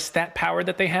harness that power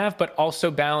that they have, but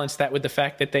also balance that with the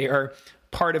fact that they are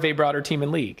part of a broader team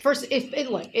and league? First,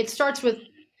 it starts with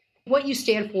what you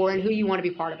stand for and who you want to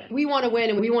be part of it. We want to win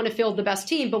and we want to field the best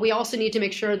team, but we also need to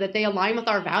make sure that they align with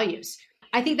our values.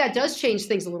 I think that does change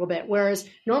things a little bit, whereas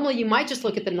normally you might just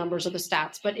look at the numbers or the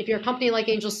stats. But if you're a company like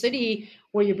Angel City,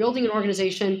 where you're building an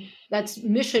organization that's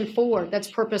mission forward, that's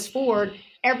purpose forward,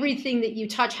 everything that you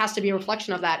touch has to be a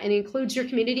reflection of that. And it includes your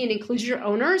community and includes your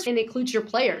owners and includes your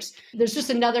players. There's just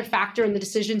another factor in the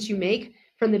decisions you make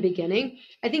from the beginning.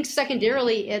 I think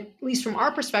secondarily, at least from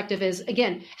our perspective, is,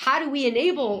 again, how do we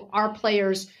enable our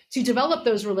players to develop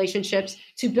those relationships,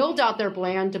 to build out their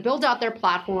brand, to build out their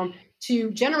platform,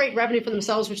 to generate revenue for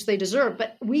themselves, which they deserve.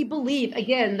 But we believe,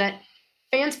 again, that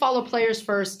fans follow players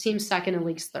first, teams second, and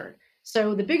leagues third.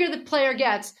 So the bigger the player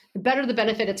gets, the better the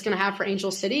benefit it's going to have for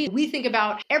Angel City. We think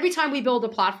about every time we build a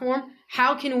platform,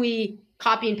 how can we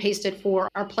copy and paste it for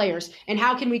our players? And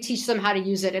how can we teach them how to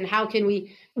use it? And how can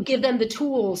we give them the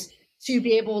tools to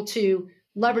be able to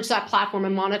leverage that platform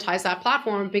and monetize that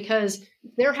platform? Because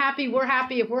they're happy, we're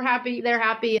happy. If we're happy, they're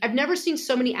happy. I've never seen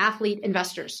so many athlete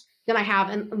investors than I have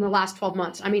in the last 12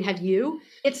 months. I mean, have you?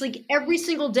 It's like every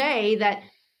single day that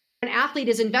an athlete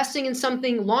is investing in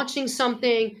something, launching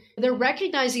something, they're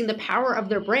recognizing the power of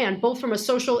their brand, both from a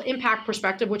social impact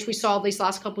perspective, which we saw these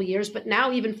last couple of years, but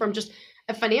now even from just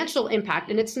a financial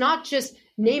impact. And it's not just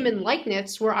name and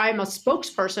likeness where I'm a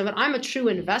spokesperson, but I'm a true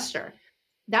investor.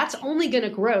 That's only going to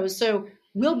grow. So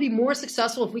we'll be more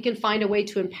successful if we can find a way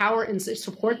to empower and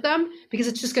support them, because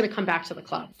it's just going to come back to the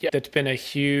club. Yeah, that's been a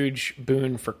huge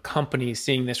boon for companies,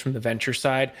 seeing this from the venture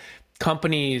side.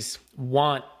 Companies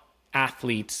want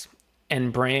athletes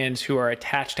and brands who are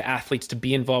attached to athletes to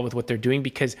be involved with what they're doing,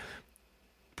 because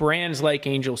brands like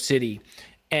Angel City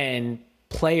and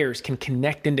players can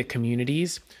connect into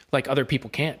communities like other people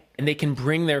can't, and they can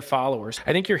bring their followers.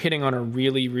 I think you're hitting on a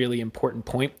really, really important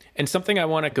point, and something I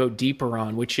want to go deeper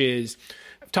on, which is,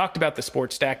 I've talked about the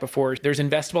sports stack before. There's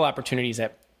investable opportunities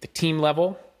at the team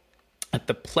level, at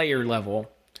the player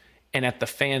level, and at the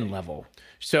fan level.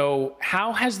 So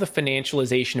how has the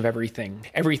financialization of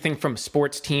everything from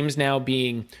sports teams now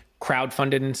being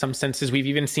crowdfunded in some senses? We've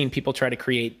even seen people try to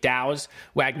create DAOs,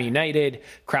 Wagner United,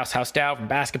 Kraus House DAO from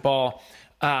basketball,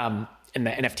 in the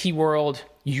NFT world.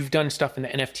 You've done stuff in the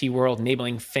NFT world,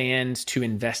 enabling fans to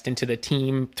invest into the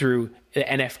team through the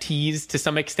NFTs to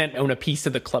some extent, own a piece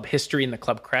of the club history and the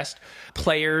club crest.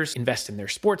 Players invest in their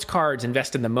sports cards,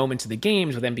 invest in the moments of the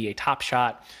games with NBA Top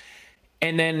Shot,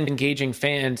 and then engaging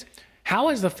fans. How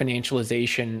has the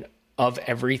financialization of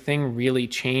everything really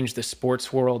changed the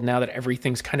sports world now that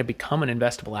everything's kind of become an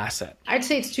investable asset? I'd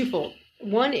say it's twofold.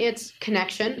 One, it's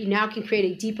connection. You now can create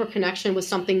a deeper connection with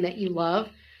something that you love.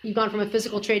 You've gone from a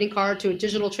physical trading card to a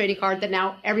digital trading card that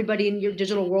now everybody in your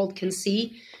digital world can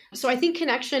see. So I think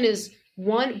connection is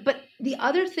one, but the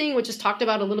other thing, which is talked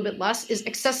about a little bit less, is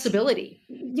accessibility.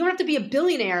 You don't have to be a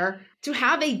billionaire to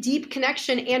have a deep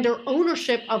connection and or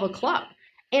ownership of a club.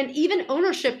 And even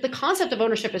ownership, the concept of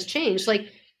ownership has changed. Like,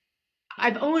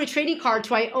 I've owned a trading card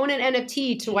to I own an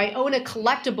NFT to I own a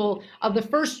collectible of the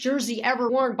first jersey ever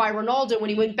worn by Ronaldo when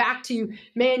he went back to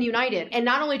Man United. And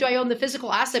not only do I own the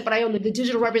physical asset, but I own the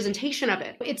digital representation of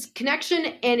it. It's connection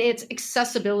and it's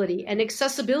accessibility. And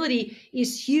accessibility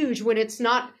is huge when it's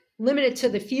not limited to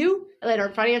the few that are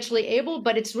financially able,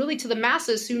 but it's really to the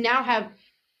masses who now have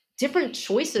different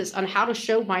choices on how to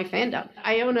show my fandom.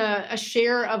 I own a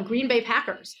share of Green Bay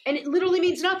Packers, and it literally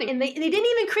means nothing. And they didn't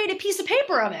even create a piece of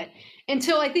paper of it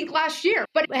until I think last year,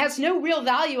 but it has no real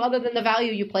value other than the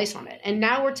value you place on it. And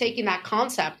now we're taking that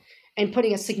concept and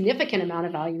putting a significant amount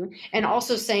of value and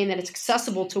also saying that it's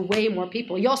accessible to way more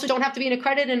people. You also don't have to be an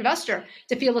accredited investor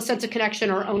to feel a sense of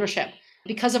connection or ownership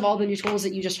because of all the new tools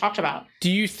that you just talked about. Do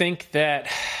you think that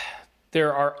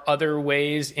there are other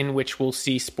ways in which we'll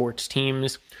see sports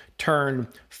teams turn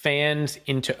fans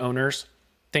into owners?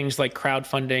 Things like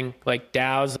crowdfunding, like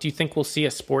DAOs. Do you think we'll see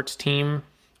a sports team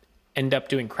end up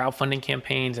doing crowdfunding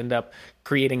campaigns, end up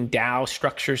creating DAO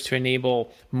structures to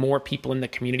enable more people in the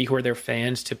community who are their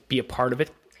fans to be a part of it?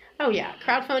 Oh, yeah.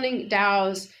 Crowdfunding,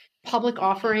 DAOs, public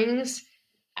offerings.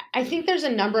 I think there's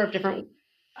a number of different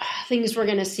things we're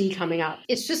going to see coming up.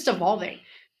 It's just evolving.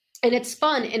 And it's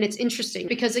fun and it's interesting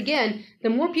because, again, the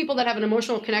more people that have an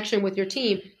emotional connection with your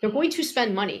team, they're going to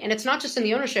spend money. And it's not just in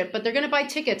the ownership, but they're going to buy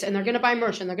tickets and they're going to buy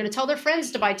merch and they're going to tell their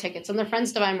friends to buy tickets and their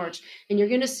friends to buy merch. And you're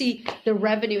going to see the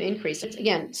revenue increase.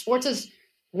 Again, sports is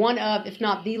one of, if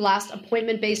not the last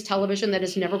appointment-based television that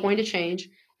is never going to change,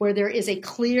 where there is a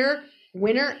clear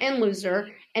winner and loser.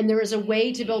 And there is a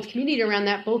way to build community around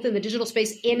that, both in the digital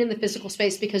space and in the physical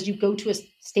space, because you go to a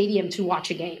stadium to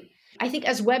watch a game. I think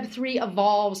as Web3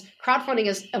 evolves, crowdfunding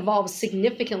has evolved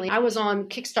significantly. I was on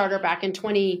Kickstarter back in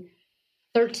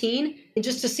 2013, and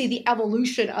just to see the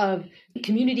evolution of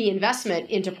community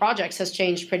investment into projects has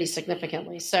changed pretty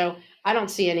significantly. So I don't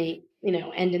see any,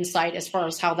 end in sight as far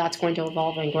as how that's going to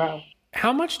evolve and grow.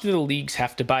 How much do the leagues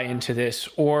have to buy into this,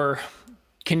 or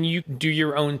can you do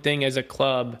your own thing as a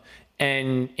club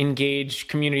and engage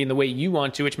community in the way you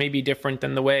want to, which may be different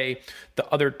than the way the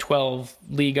other 12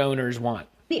 league owners want?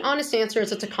 The honest answer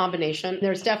is it's a combination.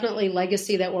 There's definitely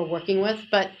legacy that we're working with,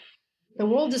 but the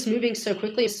world is moving so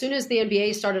quickly. As soon as the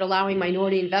NBA started allowing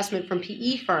minority investment from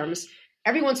PE firms,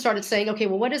 everyone started saying, okay,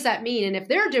 well, what does that mean? And if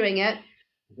they're doing it,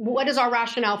 what is our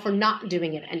rationale for not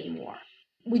doing it anymore?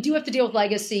 We do have to deal with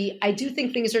legacy. I do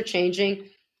think things are changing.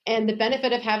 And the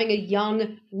benefit of having a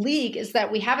young league is that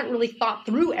we haven't really thought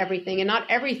through everything and not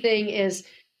everything is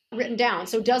written down.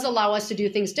 So it does allow us to do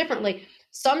things differently.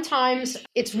 Sometimes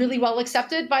it's really well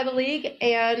accepted by the league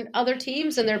and other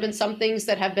teams, and there have been some things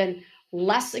that have been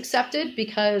less accepted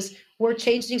because we're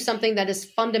changing something that has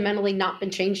fundamentally not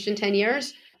been changed in 10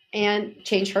 years, and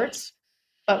change hurts,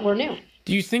 but we're new.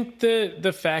 Do you think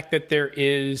the fact that there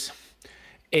is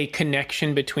a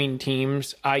connection between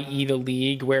teams, i.e. the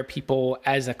league, where people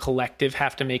as a collective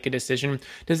have to make a decision,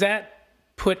 does that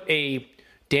put a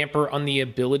damper on the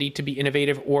ability to be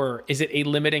innovative, or is it a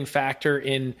limiting factor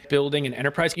in building an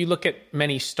enterprise? You look at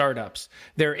many startups,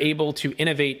 they're able to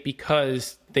innovate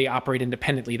because they operate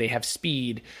independently, they have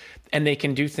speed, and they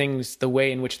can do things the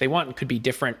way in which they want and could be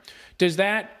different. Does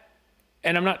that,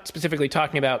 and I'm not specifically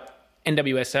talking about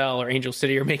NWSL or Angel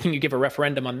City or making you give a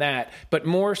referendum on that, but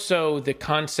more so the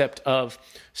concept of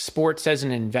sports as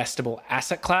an investable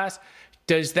asset class,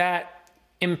 does that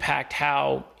impact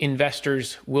how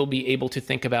investors will be able to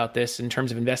think about this in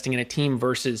terms of investing in a team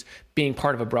versus being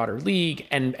part of a broader league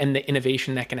and the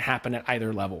innovation that can happen at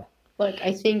either level? Look,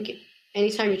 I think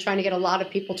anytime you're trying to get a lot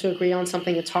of people to agree on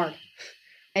something, it's hard.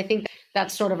 I think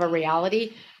that's sort of a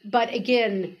reality. But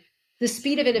again, the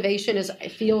speed of innovation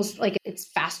it feels like it's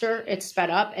faster, it's sped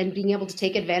up, and being able to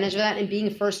take advantage of that and being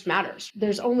first matters.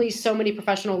 There's only so many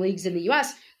professional leagues in the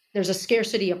US. There's a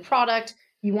scarcity of product.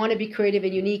 You want to be creative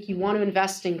and unique. You want to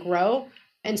invest and grow.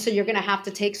 And so you're going to have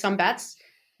to take some bets.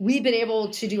 We've been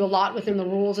able to do a lot within the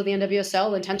rules of the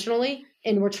NWSL intentionally,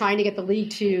 and we're trying to get the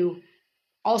league to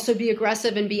also be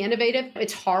aggressive and be innovative.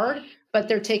 It's hard, but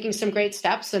they're taking some great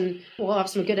steps, and we'll have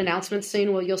some good announcements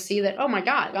soon where you'll see that, oh my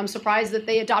God, I'm surprised that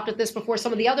they adopted this before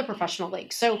some of the other professional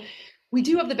leagues. So we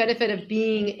do have the benefit of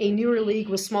being a newer league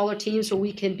with smaller teams where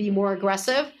we can be more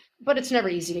aggressive, but it's never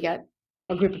easy to get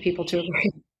a group of people to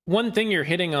agree. One thing you're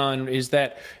hitting on is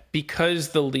that because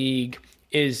the league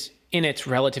is in its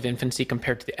relative infancy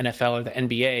compared to the NFL or the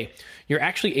NBA, you're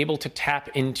actually able to tap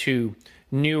into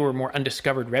new or more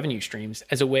undiscovered revenue streams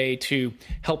as a way to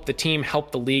help the team,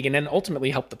 help the league, and then ultimately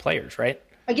help the players, right?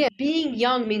 Again, being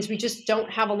young means we just don't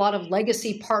have a lot of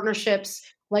legacy partnerships,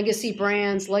 legacy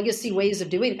brands, legacy ways of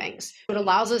doing things. It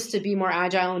allows us to be more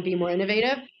agile and be more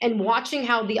innovative. And watching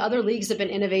how the other leagues have been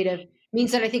innovative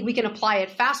means that I think we can apply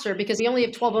it faster because we only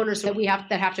have 12 owners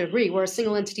that have to agree. We're a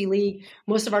single entity league.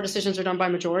 Most of our decisions are done by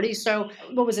majority. So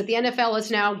what was it? The NFL has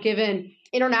now given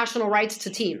international rights to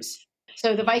teams.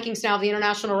 So the Vikings now have the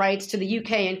international rights to the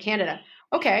UK and Canada.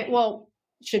 Okay, well,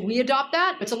 should we adopt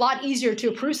that? It's a lot easier to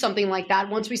approve something like that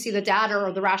once we see the data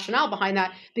or the rationale behind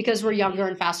that because we're younger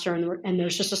and faster and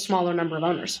there's just a smaller number of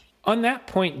owners. On that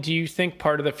point, do you think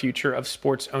part of the future of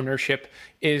sports ownership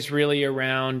is really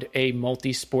around a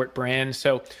multi-sport brand?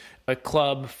 So a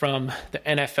club from the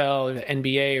NFL or the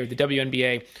NBA or the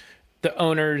WNBA, the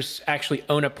owners actually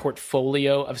own a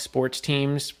portfolio of sports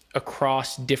teams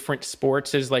across different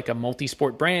sports as like a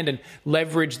multi-sport brand and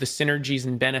leverage the synergies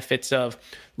and benefits of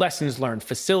lessons learned,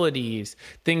 facilities,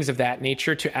 things of that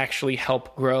nature to actually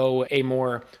help grow a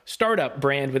more startup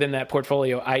brand within that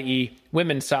portfolio, i.e.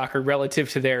 women's soccer relative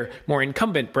to their more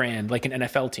incumbent brand like an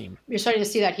NFL team. You're starting to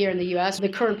see that here in the US. The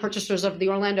current purchasers of the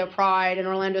Orlando Pride and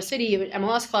Orlando City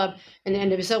MLS Club and the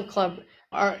NWSL Club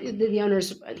are the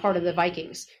owners part of the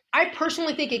Vikings. I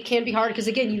personally think it can be hard because,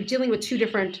 again, you're dealing with two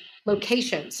different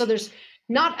locations. So there's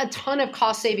not a ton of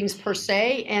cost savings per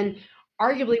se. And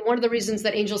arguably, one of the reasons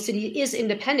that Angel City is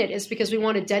independent is because we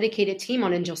want a dedicated team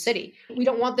on Angel City. We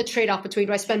don't want the trade-off between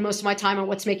do I spend most of my time on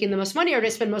what's making the most money or do I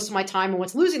spend most of my time on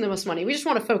what's losing the most money? We just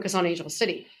want to focus on Angel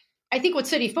City. I think what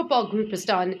City Football Group has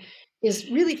done is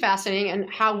really fascinating and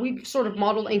how we've sort of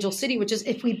modeled Angel City, which is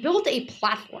if we build a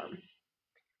platform,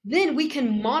 then we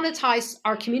can monetize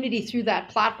our community through that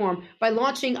platform by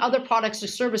launching other products or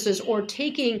services or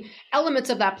taking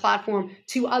elements of that platform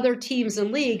to other teams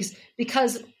and leagues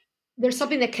because there's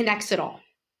something that connects it all.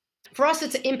 For us,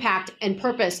 it's impact and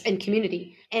purpose and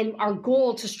community and our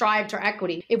goal to strive to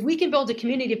equity. If we can build a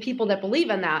community of people that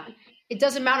believe in that, it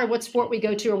doesn't matter what sport we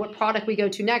go to or what product we go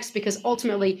to next because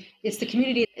ultimately it's the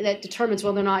community that determines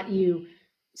whether or not you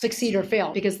succeed or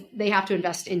fail because they have to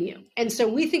invest in you. And so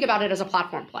we think about it as a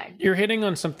platform play. You're hitting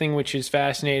on something which is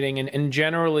fascinating and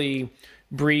generally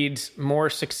breeds more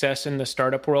success in the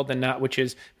startup world than not, which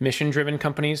is mission-driven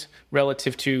companies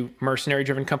relative to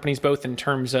mercenary-driven companies, both in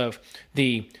terms of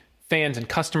the fans and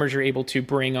customers you're able to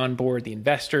bring on board, the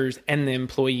investors and the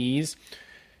employees.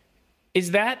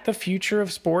 Is that the future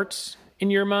of sports in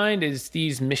your mind, is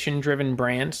these mission-driven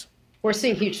brands? We're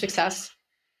seeing huge success.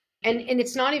 And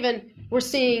it's not even, we're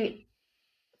seeing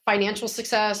financial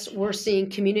success, we're seeing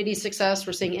community success,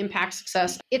 we're seeing impact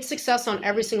success. It's success on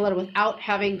every single level without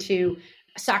having to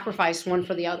sacrifice one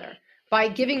for the other. By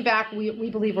giving back, we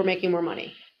believe we're making more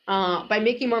money. By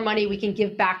making more money, we can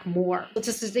give back more. It's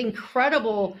just this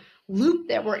incredible loop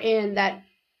that we're in that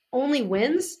only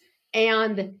wins,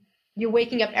 and you're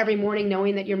waking up every morning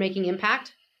knowing that you're making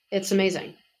impact. It's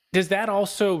amazing. Does that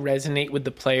also resonate with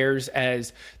the players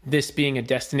as this being a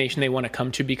destination they want to come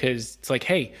to? Because it's like,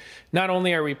 hey, not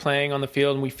only are we playing on the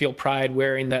field and we feel pride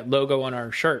wearing that logo on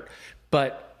our shirt,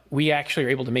 but we actually are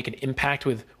able to make an impact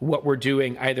with what we're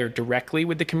doing either directly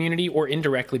with the community or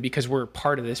indirectly because we're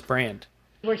part of this brand.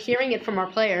 We're hearing it from our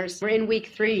players. We're in week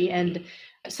 3 and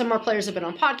some of our players have been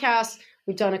on podcasts.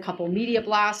 We've done a couple media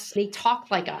blasts. They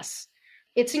talk like us.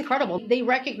 It's incredible. They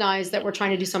recognize that we're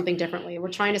trying to do something differently. We're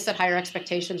trying to set higher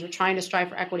expectations. We're trying to strive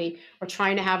for equity. We're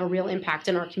trying to have a real impact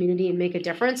in our community and make a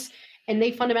difference. And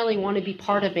they fundamentally want to be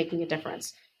part of making a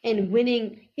difference. And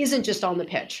winning isn't just on the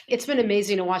pitch. It's been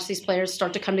amazing to watch these players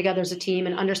start to come together as a team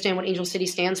and understand what Angel City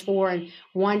stands for and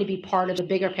wanting to be part of the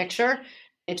bigger picture.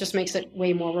 It just makes it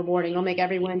way more rewarding. It'll make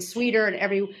every win sweeter and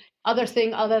every other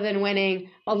thing other than winning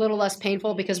a little less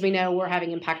painful because we know we're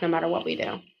having impact no matter what we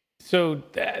do. So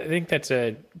I think that's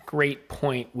a great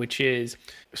point, which is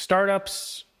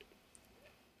startups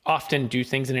often do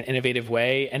things in an innovative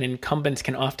way, and incumbents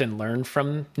can often learn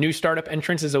from new startup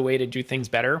entrants as a way to do things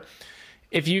better.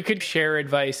 If you could share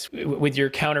advice with your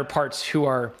counterparts who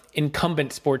are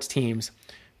incumbent sports teams,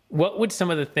 what would some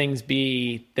of the things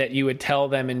be that you would tell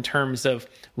them in terms of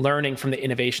learning from the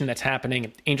innovation that's happening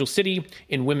at Angel City,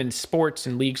 in women's sports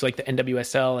and leagues like the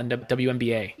NWSL and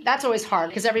WNBA? That's always hard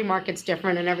because every market's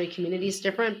different and every community is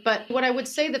different. But what I would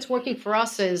say that's working for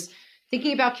us is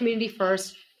thinking about community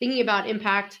first, thinking about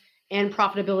impact and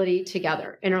profitability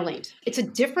together, interlinked. It's a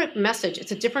different message.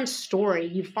 It's a different story.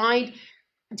 You find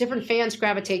different fans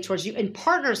gravitate towards you and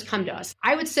partners come to us.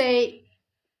 I would say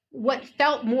what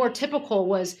felt more typical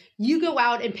was you go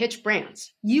out and pitch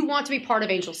brands. You want to be part of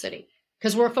Angel City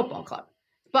because we're a football club.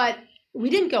 But we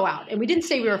didn't go out and we didn't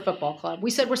say we were a football club.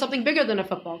 We said we're something bigger than a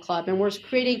football club, and we're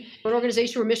creating an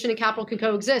organization where mission and capital can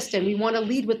coexist, and we want to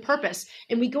lead with purpose.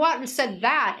 And we go out and said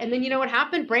that, and then you know what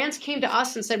happened? Brands came to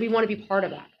us and said we want to be part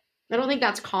of that. I don't think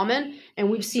that's common, and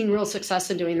we've seen real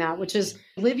success in doing that, which is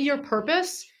live your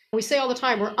purpose. We say all the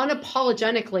time, we're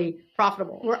unapologetically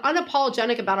profitable. We're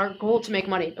unapologetic about our goal to make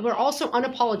money. We're also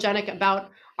unapologetic about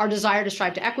our desire to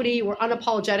strive to equity. We're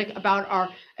unapologetic about our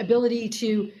ability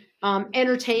to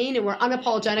entertain, and we're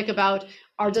unapologetic about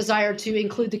our desire to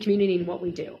include the community in what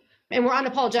we do. And we're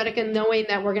unapologetic in knowing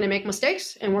that we're going to make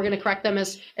mistakes and we're going to correct them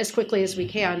as quickly as we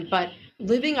can. But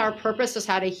living our purpose has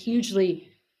had a hugely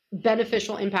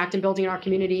beneficial impact in building our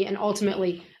community and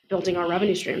ultimately building our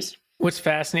revenue streams. What's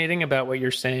fascinating about what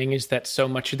you're saying is that so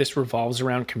much of this revolves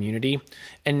around community.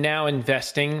 And now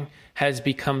investing has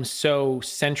become so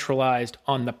centralized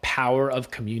on the power of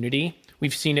community.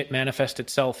 We've seen it manifest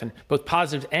itself in both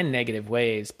positive and negative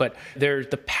ways, but there's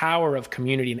the power of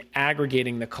community and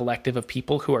aggregating the collective of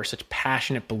people who are such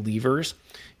passionate believers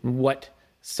in what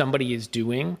somebody is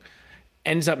doing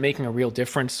ends up making a real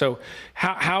difference. So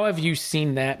how have you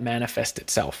seen that manifest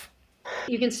itself?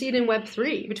 You can see it in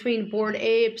Web3 between Bored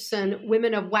Apes and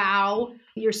Women of WoW.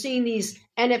 You're seeing these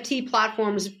NFT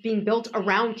platforms being built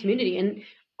around community. And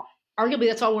arguably,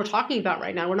 that's all we're talking about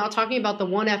right now. We're not talking about the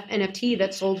one NFT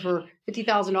that sold for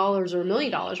 $50,000 or $1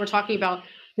 million. We're talking about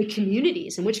the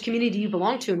communities and which community do you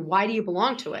belong to and why do you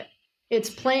belong to it. It's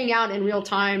playing out in real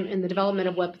time in the development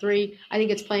of Web3. I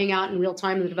think it's playing out in real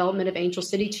time in the development of Angel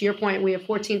City. To your point, we have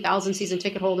 14,000 season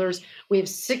ticket holders. We have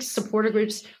 6 supporter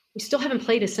groups. We still haven't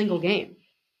played a single game.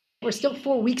 We're still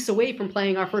 4 weeks away from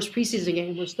playing our first preseason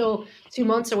game. We're still 2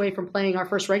 months away from playing our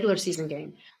first regular season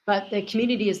game. But the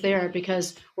community is there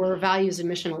because we're values and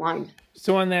mission aligned.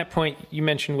 So on that point, you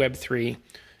mentioned Web3.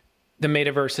 The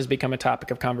metaverse has become a topic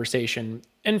of conversation,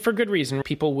 and for good reason.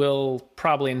 People will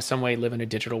probably in some way live in a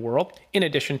digital world, in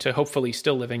addition to hopefully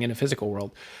still living in a physical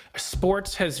world.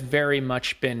 Sports has very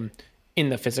much been in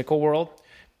the physical world,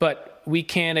 but we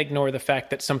can't ignore the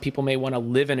fact that some people may want to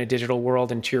live in a digital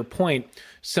world. And to your point,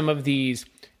 some of these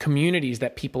communities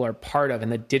that people are part of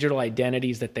and the digital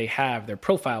identities that they have, their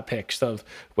profile pics of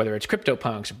whether it's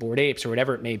CryptoPunks or Bored Apes or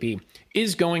whatever it may be,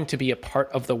 is going to be a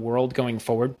part of the world going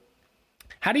forward.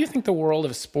 How do you think the world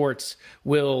of sports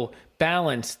will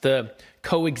balance the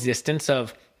coexistence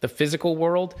of the physical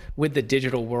world with the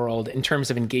digital world in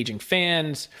terms of engaging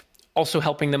fans, also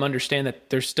helping them understand that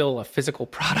there's still a physical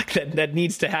product that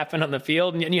needs to happen on the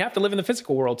field, and you have to live in the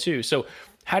physical world too. So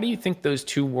how do you think those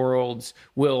two worlds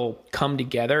will come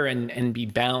together and be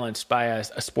balanced by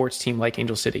a sports team like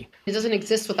Angel City? It doesn't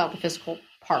exist without the physical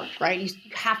part, right? You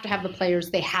have to have the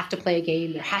players. They have to play a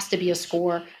game. There has to be a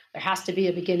score. There has to be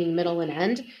a beginning, middle, and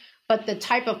end. But the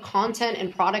type of content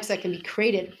and products that can be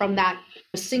created from that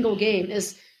single game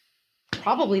is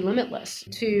probably limitless.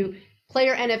 To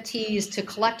player NFTs, to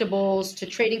collectibles, to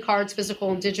trading cards,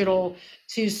 physical and digital,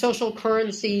 to social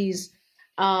currencies,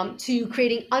 to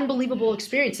creating unbelievable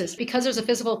experiences. Because there's a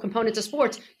physical component to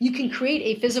sports, you can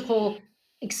create a physical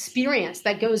experience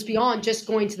that goes beyond just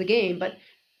going to the game, but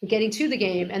getting to the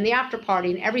game and the after party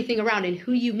and everything around and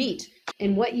who you meet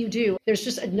and what you do. There's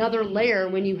just another layer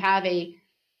when you have a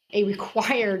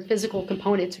required physical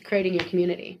component to creating your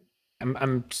community.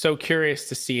 I'm so curious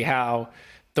to see how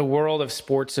the world of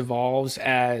sports evolves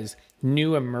as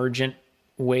new emergent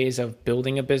ways of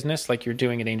building a business like you're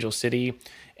doing at Angel City,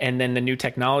 and then the new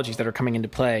technologies that are coming into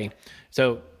play.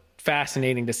 So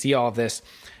fascinating to see all of this.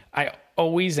 I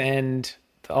always end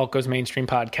the Alt Goes Mainstream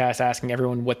podcast asking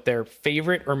everyone what their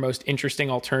favorite or most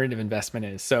interesting alternative investment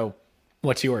is. So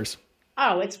what's yours?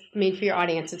 Oh, it's made for your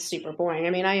audience. It's super boring. I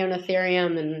mean, I own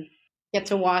Ethereum and get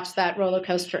to watch that roller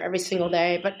coaster every single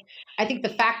day. But I think the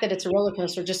fact that it's a roller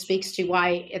coaster just speaks to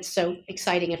why it's so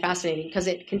exciting and fascinating, because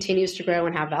it continues to grow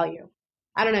and have value.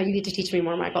 I don't know. You need to teach me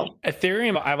more, Michael.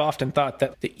 Ethereum, I've often thought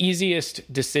that the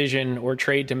easiest decision or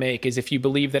trade to make is if you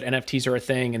believe that NFTs are a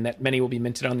thing and that many will be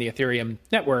minted on the Ethereum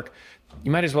network,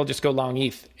 you might as well just go long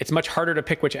ETH. It's much harder to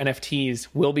pick which NFTs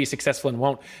will be successful and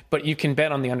won't, but you can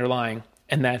bet on the underlying.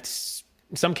 And that's,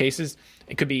 in some cases,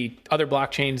 it could be other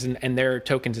blockchains and their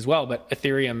tokens as well, but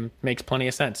Ethereum makes plenty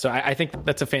of sense. So I think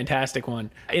that's a fantastic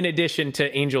one. In addition to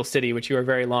Angel City, which you are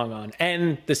very long on,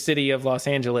 and the city of Los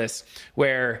Angeles,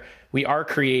 where we are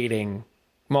creating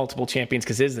multiple champions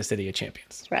because it is the city of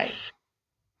champions. That's right.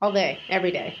 All day,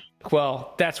 every day.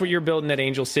 Well, that's what you're building at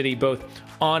Angel City, both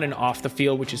on and off the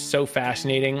field, which is so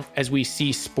fascinating as we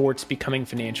see sports becoming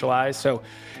financialized. So,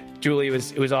 Julie,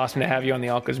 it was awesome to have you on the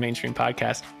Alt Goes Mainstream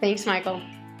podcast. Thanks, Michael.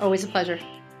 Always a pleasure.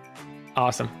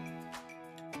 Awesome.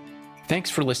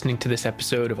 Thanks for listening to this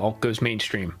episode of Alt Goes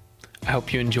Mainstream. I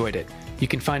hope you enjoyed it. You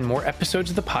can find more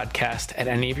episodes of the podcast at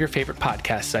any of your favorite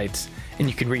podcast sites, and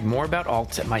you can read more about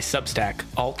alts at my Substack,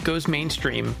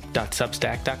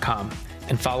 altgoesmainstream.substack.com,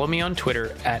 and follow me on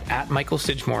Twitter at Michael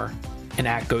Sidgmore and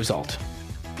 @GoesAlt.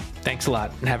 Thanks a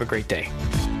lot and have a great day.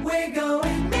 We're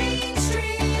going